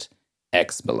comment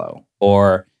X below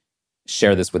or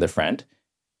share this with a friend.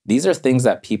 These are things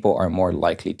that people are more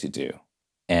likely to do.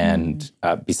 And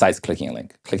besides clicking a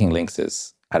link, clicking links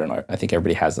is, I don't know, I think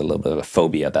everybody has a little bit of a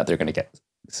phobia that they're going to get,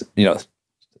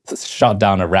 shot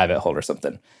down a rabbit hole or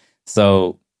something.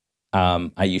 So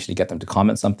I usually get them to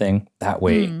comment something. That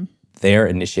way they're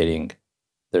initiating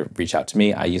the reach out to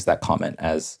me. I use that comment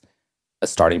as a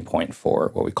starting point for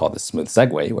what we call the smooth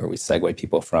segue, where we segue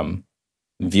people from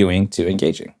viewing to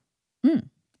engaging.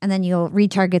 And then you'll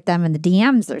retarget them in the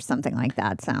DMs or something like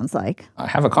that, sounds like. I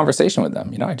have a conversation with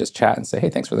them. I just chat and say, hey,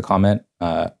 thanks for the comment.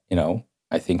 I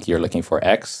think you're looking for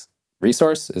X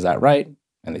resource. Is that right?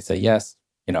 And they say, yes.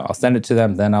 I'll send it to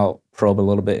them. Then I'll probe a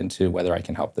little bit into whether I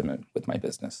can help them with my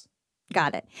business.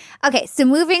 Got it. Okay, so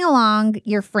moving along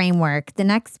your framework, the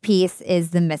next piece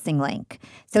is the missing link.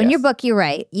 So in your book, you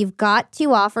write, you've got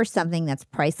to offer something that's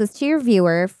priceless to your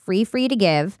viewer, free for you to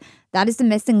give. That is the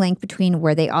missing link between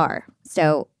where they are.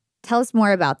 So tell us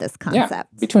more about this concept.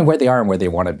 Yeah, between where they are and where they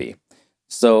want to be.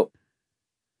 So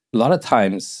a lot of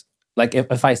times, like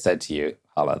if I said to you,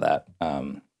 Hala, that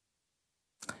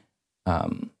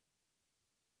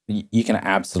you can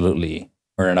absolutely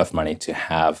earn enough money to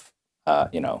have,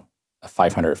 a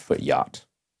 500-foot yacht.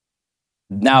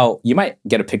 Now, you might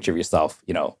get a picture of yourself,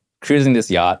 cruising this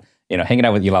yacht, hanging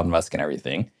out with Elon Musk and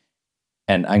everything.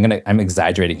 And I'm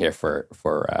exaggerating here for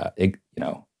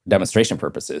demonstration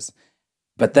purposes.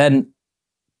 But then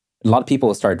a lot of people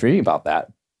will start dreaming about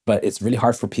that, but it's really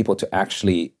hard for people to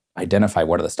actually identify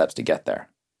what are the steps to get there.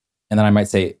 And then I might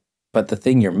say, but the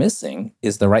thing you're missing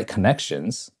is the right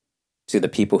connections to the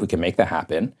people who can make that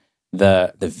happen,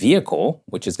 the vehicle,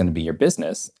 which is going to be your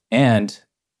business, and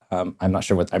I'm not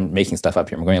sure I'm making stuff up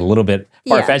here. I'm going a little bit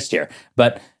far-fetched here,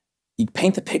 but you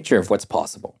paint the picture of what's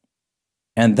possible,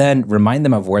 and then remind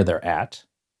them of where they're at,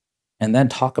 and then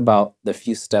talk about the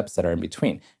few steps that are in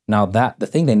between. Now, the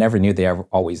thing they never knew they ever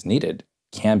always needed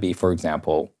can be, for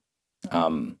example,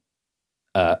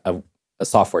 a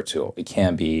software tool. It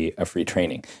can be a free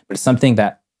training, but it's something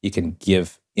that you can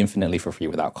give infinitely for free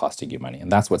without costing you money,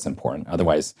 and that's what's important.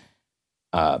 Otherwise,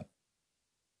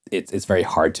 it's very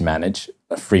hard to manage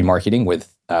free marketing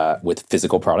with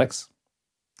physical products,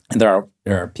 and there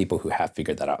are people who have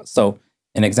figured that out. So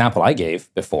an example I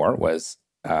gave before was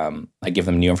I give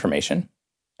them new information,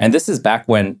 and this is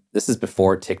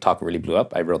before TikTok really blew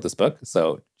up. I wrote this book,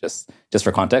 so just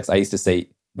for context, I used to say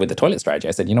with the toilet strategy,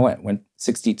 I said, you know what? When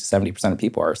 60 to 70% of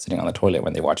people are sitting on the toilet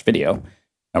when they watch video,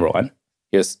 number one.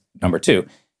 Here's number two.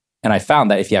 And I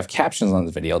found that if you have captions on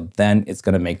the video, then it's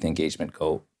going to make the engagement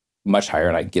go much higher.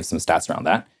 And I give some stats around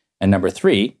that. And number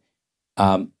three,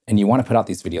 and you want to put out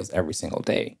these videos every single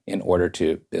day in order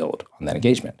to build on that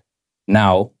engagement.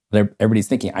 Now, everybody's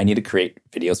thinking, I need to create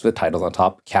videos with titles on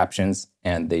top, captions,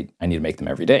 and I need to make them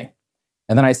every day.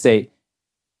 And then I say,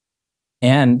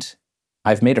 and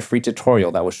I've made a free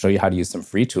tutorial that will show you how to use some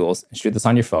free tools and shoot this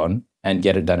on your phone and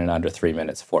get it done in under 3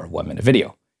 minutes for a 1-minute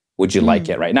video. Would you like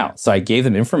it right now? So I gave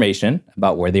them information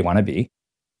about where they want to be.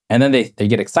 And then they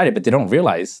get excited, but they don't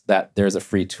realize that there's a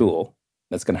free tool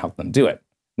that's going to help them do it.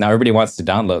 Now, everybody wants to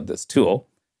download this tool,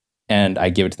 and I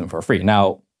give it to them for free.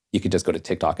 Now, you could just go to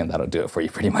TikTok, and that'll do it for you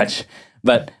pretty much.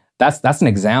 But that's an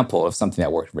example of something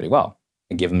that worked really well.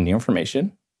 I give them new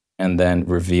information, and then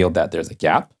revealed that there's a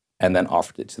gap, and then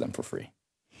offered it to them for free.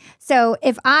 So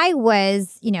if I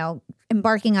was,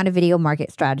 embarking on a video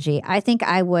market strategy, I think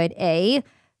I would,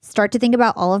 start to think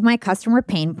about all of my customer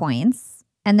pain points,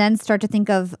 and then start to think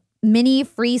of mini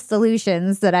free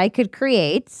solutions that I could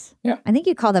create. Yeah. I think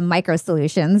you call them micro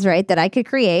solutions, right? That I could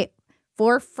create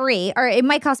for free, or it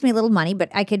might cost me a little money, but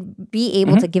I could be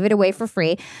able to give it away for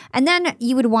free. And then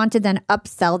you would want to then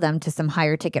upsell them to some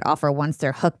higher ticket offer once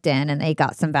they're hooked in and they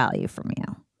got some value from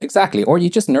you. Exactly. Or you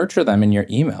just nurture them in your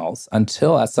emails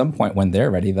until at some point when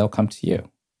they're ready, they'll come to you.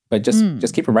 But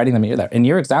just keep reminding them you're there. In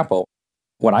your example,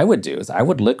 what I would do is I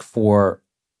would look for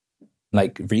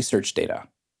like research data,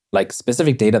 like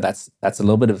specific data that's a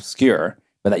little bit obscure,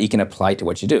 but that you can apply to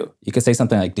what you do. You could say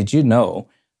something like, did you know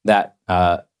that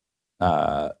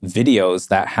videos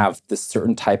that have this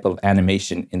certain type of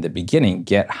animation in the beginning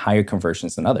get higher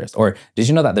conversions than others? Or did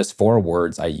you know that there's 4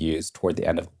 words I use toward the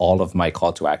end of all of my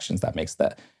call to actions that makes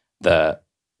the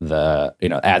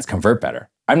ads convert better?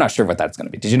 I'm not sure what that's going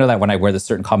to be. Did you know that when I wear this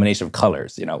certain combination of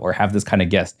colors, or have this kind of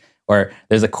guest, or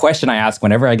there's a question I ask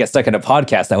whenever I get stuck in a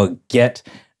podcast that will get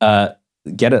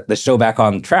the show back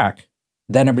on track,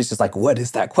 then everybody's just like, what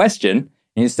is that question?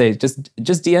 And you say, just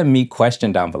DM me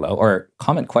question down below or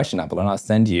comment question down below, and I'll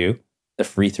send you the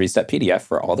free 3-step PDF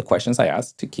for all the questions I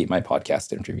asked to keep my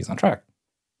podcast interviews on track.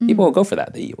 People will go for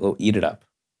that. They will eat it up.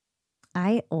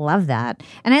 I love that.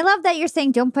 And I love that you're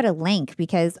saying don't put a link,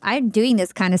 because I'm doing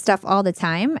this kind of stuff all the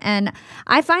time. And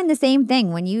I find the same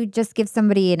thing. When you just give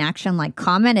somebody an action like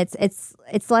comment, it's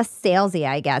less salesy,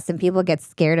 I guess. And people get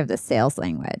scared of the sales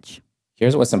language.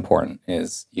 Here's what's important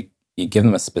is you give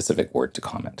them a specific word to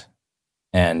comment.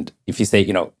 And if you say,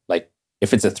 like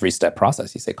if it's a 3-step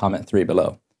process, you say comment 3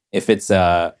 below. If it's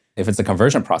a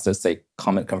conversion process, say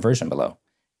comment conversion below.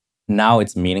 now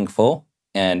it's meaningful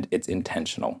and it's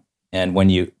intentional. And when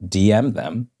you DM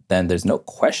them, then there's no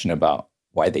question about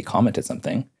why they commented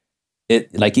something.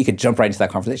 Like you could jump right into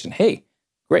that conversation. Hey,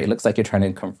 great. Looks like you're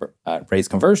trying to raise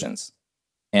conversions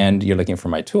and you're looking for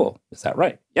my tool. Is that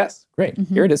right? Yes. Great.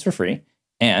 Here it is for free.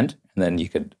 And then you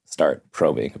could start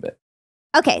probing a bit.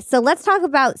 Okay, so let's talk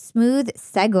about smooth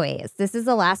segues. This is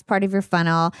the last part of your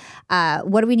funnel.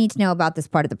 What do we need to know about this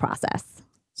part of the process?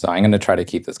 So I'm going to try to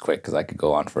keep this quick because I could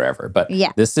go on forever. But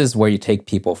yeah, this is where you take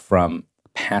people from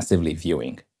passively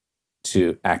viewing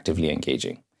to actively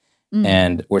engaging.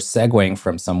 And we're segueing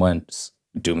from someone's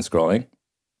doom scrolling,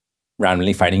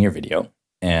 randomly finding your video.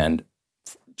 And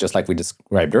just like we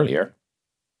described earlier,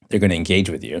 they're going to engage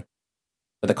with you.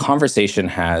 But the conversation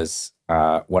has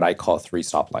what I call 3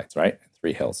 stoplights, right?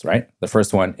 3 hills, right? The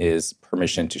first one is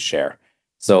permission to share.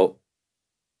 So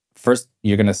first,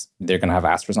 they're gonna have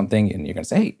asked for something, and you're gonna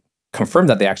say, "Hey, confirm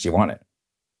that they actually want it,"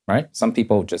 right? Some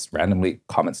people just randomly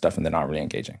comment stuff and they're not really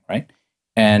engaging, right?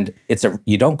 And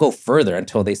you don't go further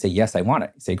until they say, "Yes, I want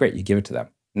it." You say, "Great," you give it to them.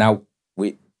 Now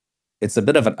it's a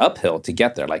bit of an uphill to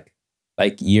get there. Like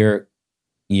you're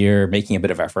making a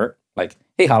bit of effort. Like,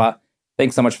 "Hey, Hala,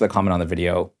 thanks so much for the comment on the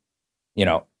video."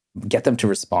 Get them to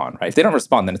respond, right? If they don't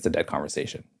respond, then it's a dead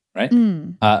conversation, right?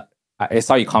 I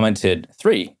saw you commented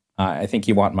 3. I think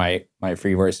you want my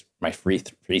free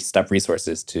 3-step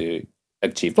resources to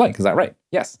achieve blank. Is that right?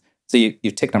 Yes. So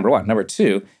you tick number 1. Number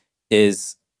 2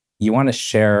 is you want to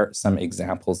share some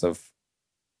examples of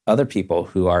other people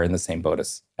who are in the same boat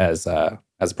as a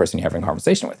person you're having a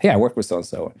conversation with. "Hey, I work with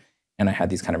so-and-so and I had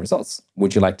these kind of results.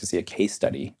 Would you like to see a case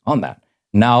study on that?"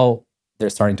 Now they're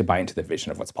starting to buy into the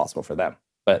vision of what's possible for them,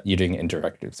 but you're doing it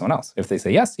indirectly with someone else. If they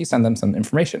say yes, you send them some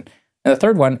information. And the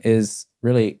third one is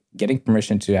really getting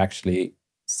permission to actually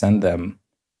send them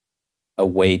a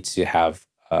way to have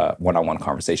a one-on-one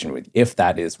conversation with, if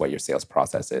that is what your sales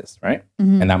process is, right?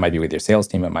 And that might be with your sales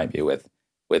team. It might be with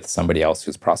somebody else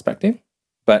who's prospecting.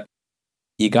 But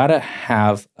you got to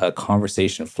have a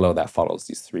conversation flow that follows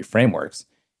these 3 frameworks.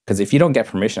 Because if you don't get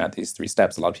permission at these 3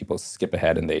 steps, a lot of people skip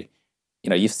ahead and they,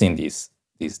 you've seen these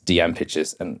DM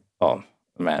pitches and, oh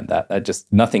man, that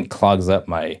just, nothing clogs up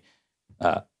my,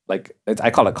 I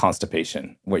call it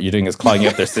constipation. What you're doing is clogging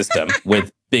up their system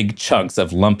with big chunks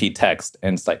of lumpy text.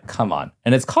 And it's like, come on.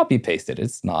 And it's copy pasted.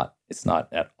 It's not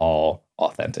at all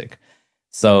authentic.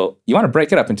 So you want to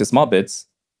break it up into small bits,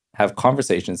 have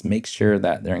conversations, make sure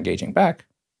that they're engaging back.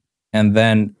 And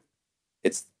then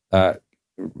it's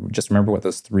just remember what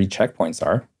those 3 checkpoints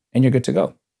are and you're good to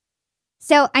go.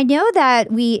 So I know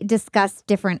that we discussed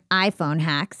different iPhone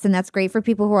hacks, and that's great for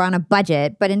people who are on a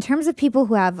budget. But in terms of people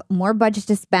who have more budget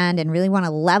to spend and really want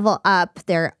to level up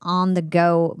their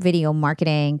on-the-go video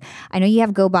marketing, I know you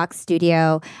have GoBox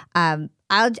Studio. I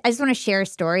just want to share a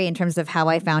story in terms of how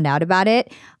I found out about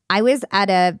it. I was at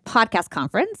a podcast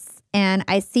conference, and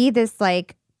I see this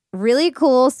really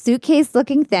cool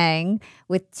suitcase-looking thing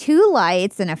with 2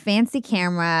 lights and a fancy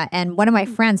camera. And one of my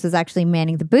friends was actually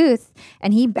manning the booth,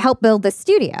 and he helped build the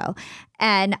studio.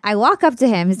 And I walk up to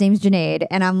him, his name's Junaid,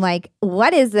 and I'm like,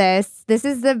 "What is this? This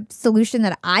is the solution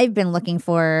that I've been looking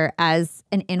for as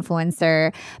an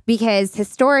influencer." Because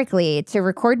historically, to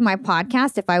record my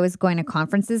podcast, if I was going to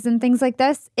conferences and things like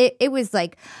this, it was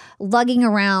like lugging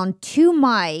around 2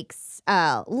 mics,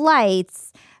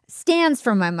 lights, stands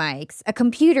for my mics, a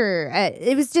computer.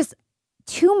 It was just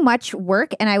too much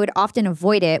work, and I would often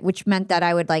avoid it, which meant that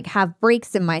I would have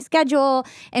breaks in my schedule,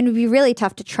 and it would be really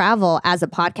tough to travel as a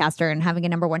podcaster and having a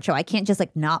 #1 show. I can't just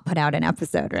not put out an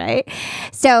episode, right?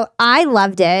 So I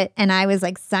loved it, and I was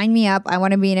like, sign me up. I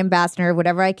want to be an ambassador,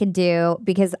 whatever I can do,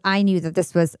 because I knew that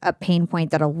this was a pain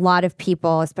point that a lot of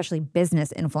people, especially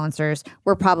business influencers,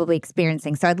 were probably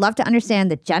experiencing. So I'd love to understand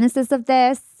the genesis of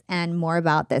this and more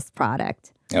about this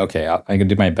product. Okay, I'm going to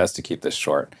do my best to keep this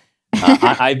short.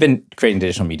 I've been creating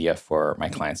digital media for my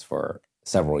clients for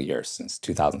several years, since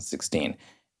 2016.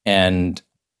 And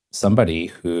somebody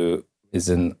who is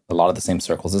in a lot of the same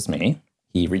circles as me,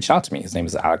 he reached out to me. His name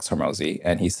is Alex Hormozy.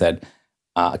 And he said,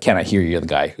 "Ken, I hear you're the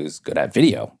guy who's good at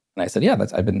video." And I said, "Yeah,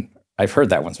 I've heard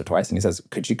that once or twice." And he says,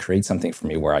 "Could you create something for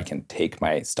me where I can take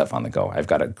my stuff on the go? I've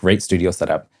got a great studio set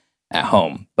up at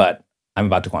home, but I'm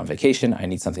about to go on vacation. I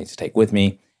need something to take with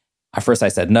me." At first I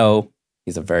said no.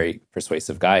 He's a very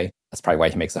persuasive guy. That's probably why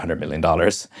he makes $100 million.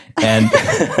 And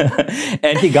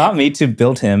and he got me to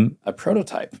build him a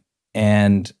prototype.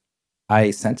 And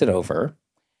I sent it over.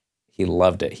 He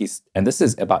loved it. And this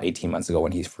is about 18 months ago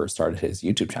when he first started his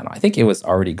YouTube channel. I think it was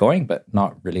already going, but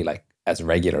not really as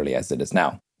regularly as it is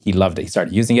now. He loved it. He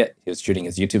started using it. He was shooting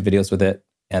his YouTube videos with it.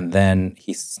 And then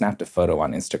he snapped a photo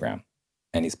on Instagram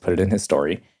and he's put it in his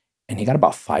story. And he got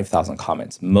about 5,000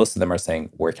 comments. Most of them are saying,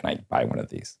 where can I buy one of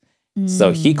these?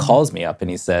 So he calls me up and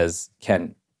he says,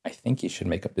 Ken, I think you should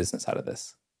make a business out of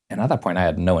this. And at that point, I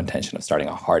had no intention of starting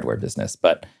a hardware business,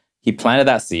 but he planted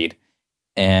that seed.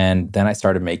 And then I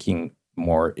started making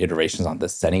more iterations on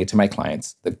this, sending it to my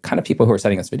clients, the kind of people who are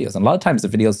sending us videos. And a lot of times the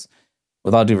videos,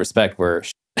 with all due respect, were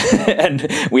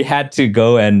and we had to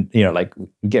go and,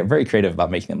 get very creative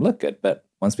about making them look good. But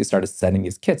once we started sending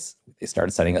these kits, they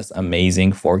started sending us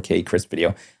amazing 4K crisp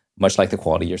video, much like the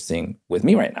quality you're seeing with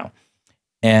me right now.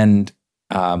 And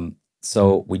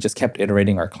so we just kept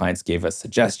iterating. Our clients gave us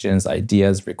suggestions,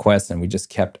 ideas, requests, and we just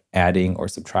kept adding or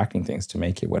subtracting things to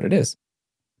make it what it is.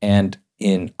 And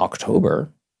in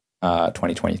October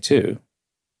 2022,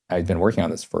 I'd been working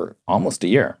on this for almost a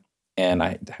year. And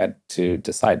I had to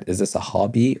decide, is this a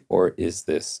hobby or is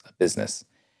this a business?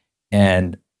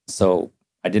 And so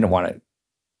I didn't want to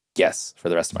guess for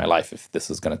the rest of my life if this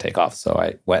was going to take off. So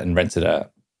I went and I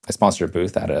sponsored a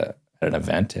booth at an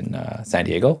event in San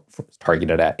Diego,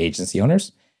 targeted at agency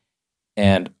owners.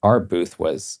 And our booth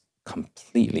was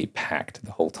completely packed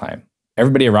the whole time.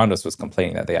 Everybody around us was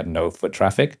complaining that they had no foot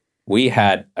traffic. We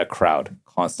had a crowd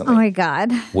constantly. Oh my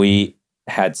God. We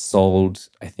had sold,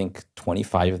 I think,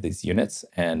 25 of these units,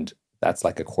 and that's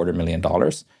like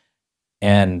 $250,000.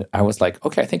 And I was like,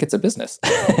 okay, I think it's a business.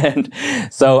 And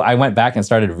so I went back and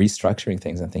started restructuring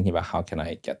things and thinking about how can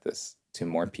I get this to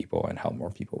more people and help more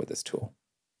people with this tool.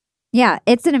 Yeah,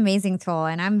 it's an amazing tool,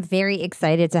 and I'm very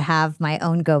excited to have my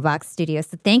own GoBox Studio.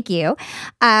 So thank you.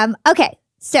 Okay,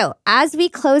 so as we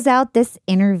close out this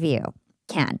interview,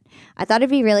 Ken, I thought it'd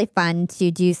be really fun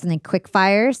to do something quick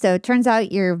fire. So it turns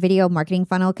out your video marketing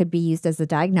funnel could be used as a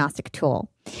diagnostic tool.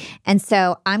 And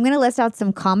so I'm going to list out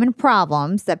some common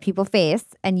problems that people face,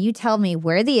 and you tell me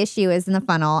where the issue is in the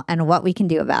funnel and what we can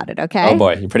do about it, okay? Oh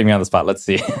boy, you're putting me on the spot. Let's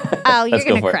see. Oh, you're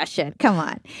going to crush it. Come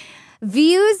on.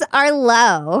 Views are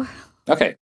low.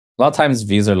 Okay. A lot of times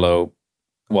views are low.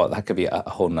 Well, that could be a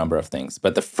whole number of things.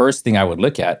 But the first thing I would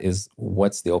look at is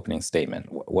what's the opening statement?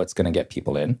 What's going to get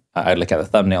people in? I'd look at the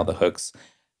thumbnail, the hooks.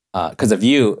 Because a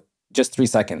view, just 3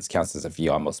 seconds counts as a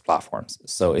view on most platforms.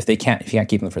 So if you can't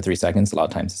keep them for 3 seconds, a lot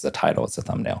of times it's a title, it's a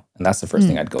thumbnail. And that's the first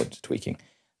thing I'd go to tweaking.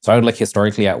 So I would look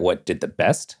historically at what did the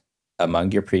best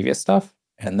among your previous stuff,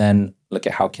 and then look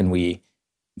at how can we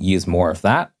use more of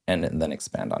that and then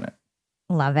expand on it.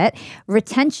 Love it.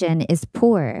 Retention is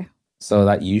poor. So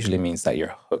that usually means that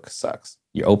your hook sucks.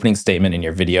 Your opening statement in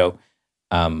your video,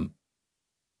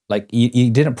 like you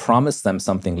didn't promise them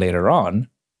something later on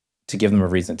to give them a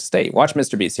reason to stay. Watch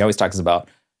Mr. Beast. He always talks about,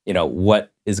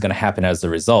 what is going to happen as a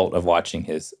result of watching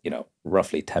his,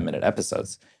 roughly 10-minute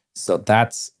episodes. So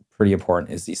that's pretty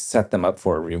important, is you set them up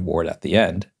for a reward at the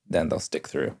end, then they'll stick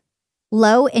through.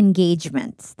 Low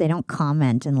engagement. They don't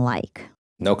comment and like.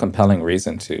 No compelling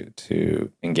reason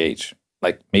to engage.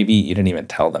 Like maybe you didn't even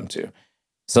tell them to.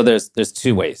 So there's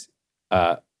 2 ways.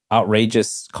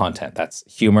 Outrageous content, that's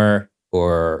humor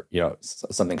or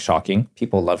something shocking.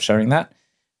 People love sharing that.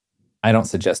 I don't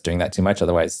suggest doing that too much.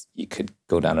 Otherwise, you could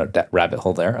go down a rabbit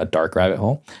hole there, a dark rabbit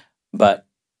hole. But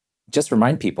just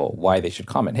remind people why they should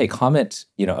comment. Hey, comment,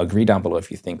 agree down below if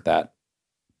you think that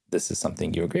this is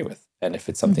something you agree with. And if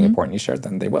it's something important you share,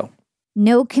 then they will.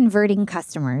 No converting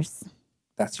customers.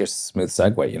 That's your smooth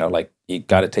segue. Like you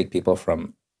got to take people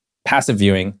from passive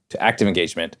viewing to active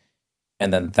engagement.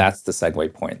 And then that's the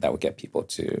segue point that will get people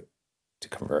to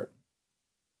convert.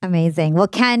 Amazing. Well,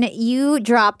 Ken, you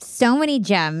dropped so many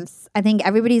gems. I think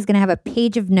everybody's going to have a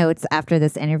page of notes after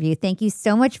this interview. Thank you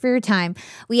so much for your time.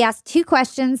 We asked 2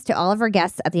 questions to all of our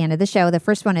guests at the end of the show. The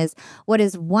first one is, what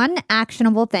is one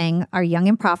actionable thing our young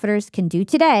and profiters can do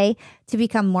today to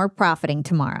become more profiting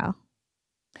tomorrow?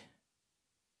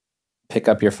 Pick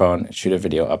up your phone, shoot a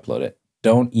video, upload it.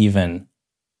 Don't even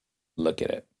look at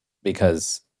it,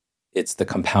 because it's the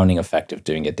compounding effect of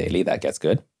doing it daily that gets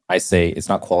good. I say it's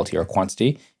not quality or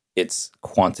quantity. It's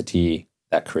quantity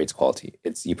that creates quality.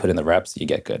 It's you put in the reps, you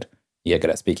get good. You get good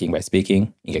at speaking by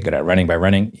speaking. You get good at running by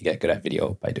running. You get good at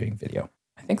video by doing video.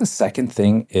 I think the second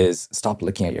thing is stop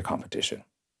looking at your competition,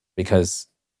 because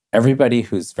everybody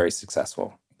who's very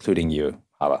successful, including you,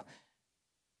 HILDA,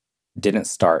 didn't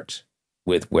start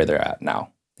with where they're at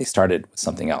now. They started with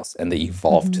something else and they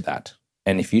evolved to that.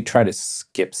 And if you try to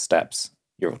skip steps,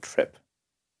 you'll trip.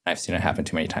 I've seen it happen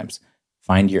too many times.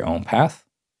 Find your own path,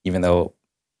 even though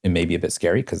it may be a bit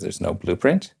scary because there's no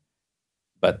blueprint.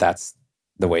 But that's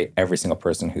the way every single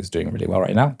person who's doing really well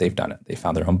right now, they've done it. They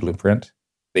found their own blueprint.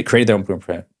 They created their own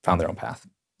blueprint, found their own path.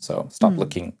 So stop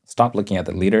looking at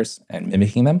the leaders and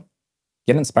mimicking them.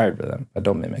 Get inspired by them, but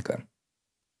don't mimic them.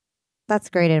 That's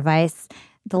great advice.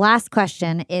 The last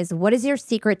question is, what is your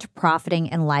secret to profiting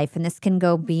in life? And this can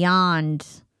go beyond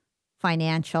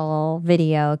financial,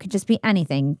 video. It could just be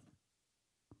anything.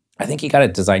 I think you got to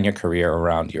design your career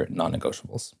around your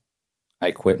non-negotiables.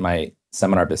 I quit my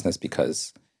seminar business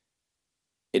because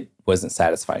it wasn't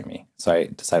satisfying me. So I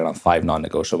decided on 5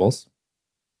 non-negotiables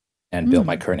and built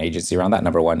my current agency around that.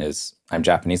 Number 1 is I'm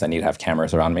Japanese. I need to have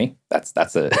cameras around me. That's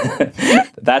a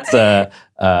that's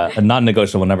a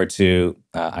non-negotiable. Number 2,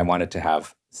 I wanted to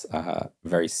have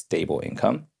very stable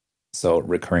income, so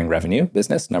recurring revenue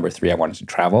business. Number 3, I wanted to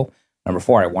travel. Number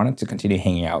 4, I wanted to continue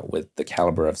hanging out with the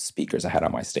caliber of speakers I had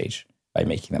on my stage by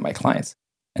making them my clients.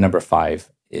 And number 5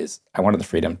 is I wanted the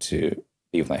freedom to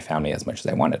be with my family as much as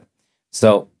I wanted.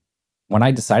 So when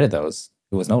I decided those,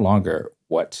 it was no longer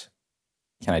what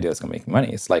can I do that's going to make me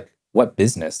money. It's like, what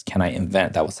business can I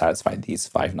invent that will satisfy these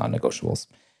 5 non-negotiables?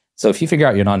 So if you figure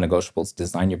out your non-negotiables,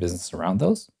 design your business around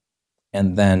those,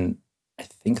 and then I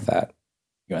think that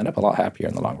you end up a lot happier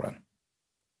in the long run.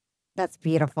 That's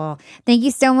beautiful. Thank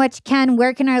you so much, Ken.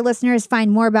 Where can our listeners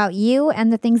find more about you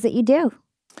and the things that you do?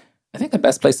 I think the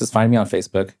best place is find me on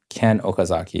Facebook, Ken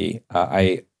Okazaki.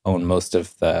 I own most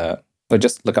of the, so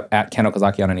just look up at Ken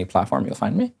Okazaki on any platform, you'll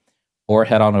find me. Or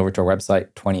head on over to our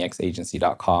website,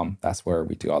 20xagency.com. That's where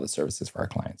we do all the services for our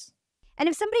clients. And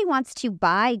if somebody wants to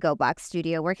buy GoBox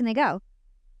Studio, where can they go?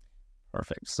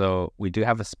 Perfect. So we do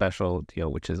have a special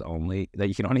deal, which is only that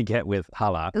you can only get with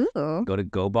HILDA. Ooh. Go to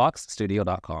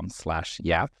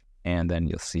goboxstudio.com/yap, and then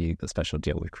you'll see the special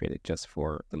deal we've created just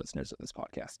for the listeners of this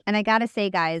podcast. And I got to say,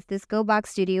 guys, this GoBox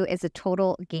Studio is a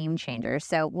total game changer.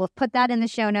 So we'll put that in the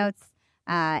show notes,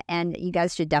 and you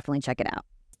guys should definitely check it out.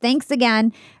 Thanks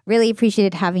again. Really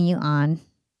appreciated having you on.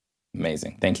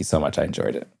 Amazing. Thank you so much. I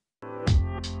enjoyed it.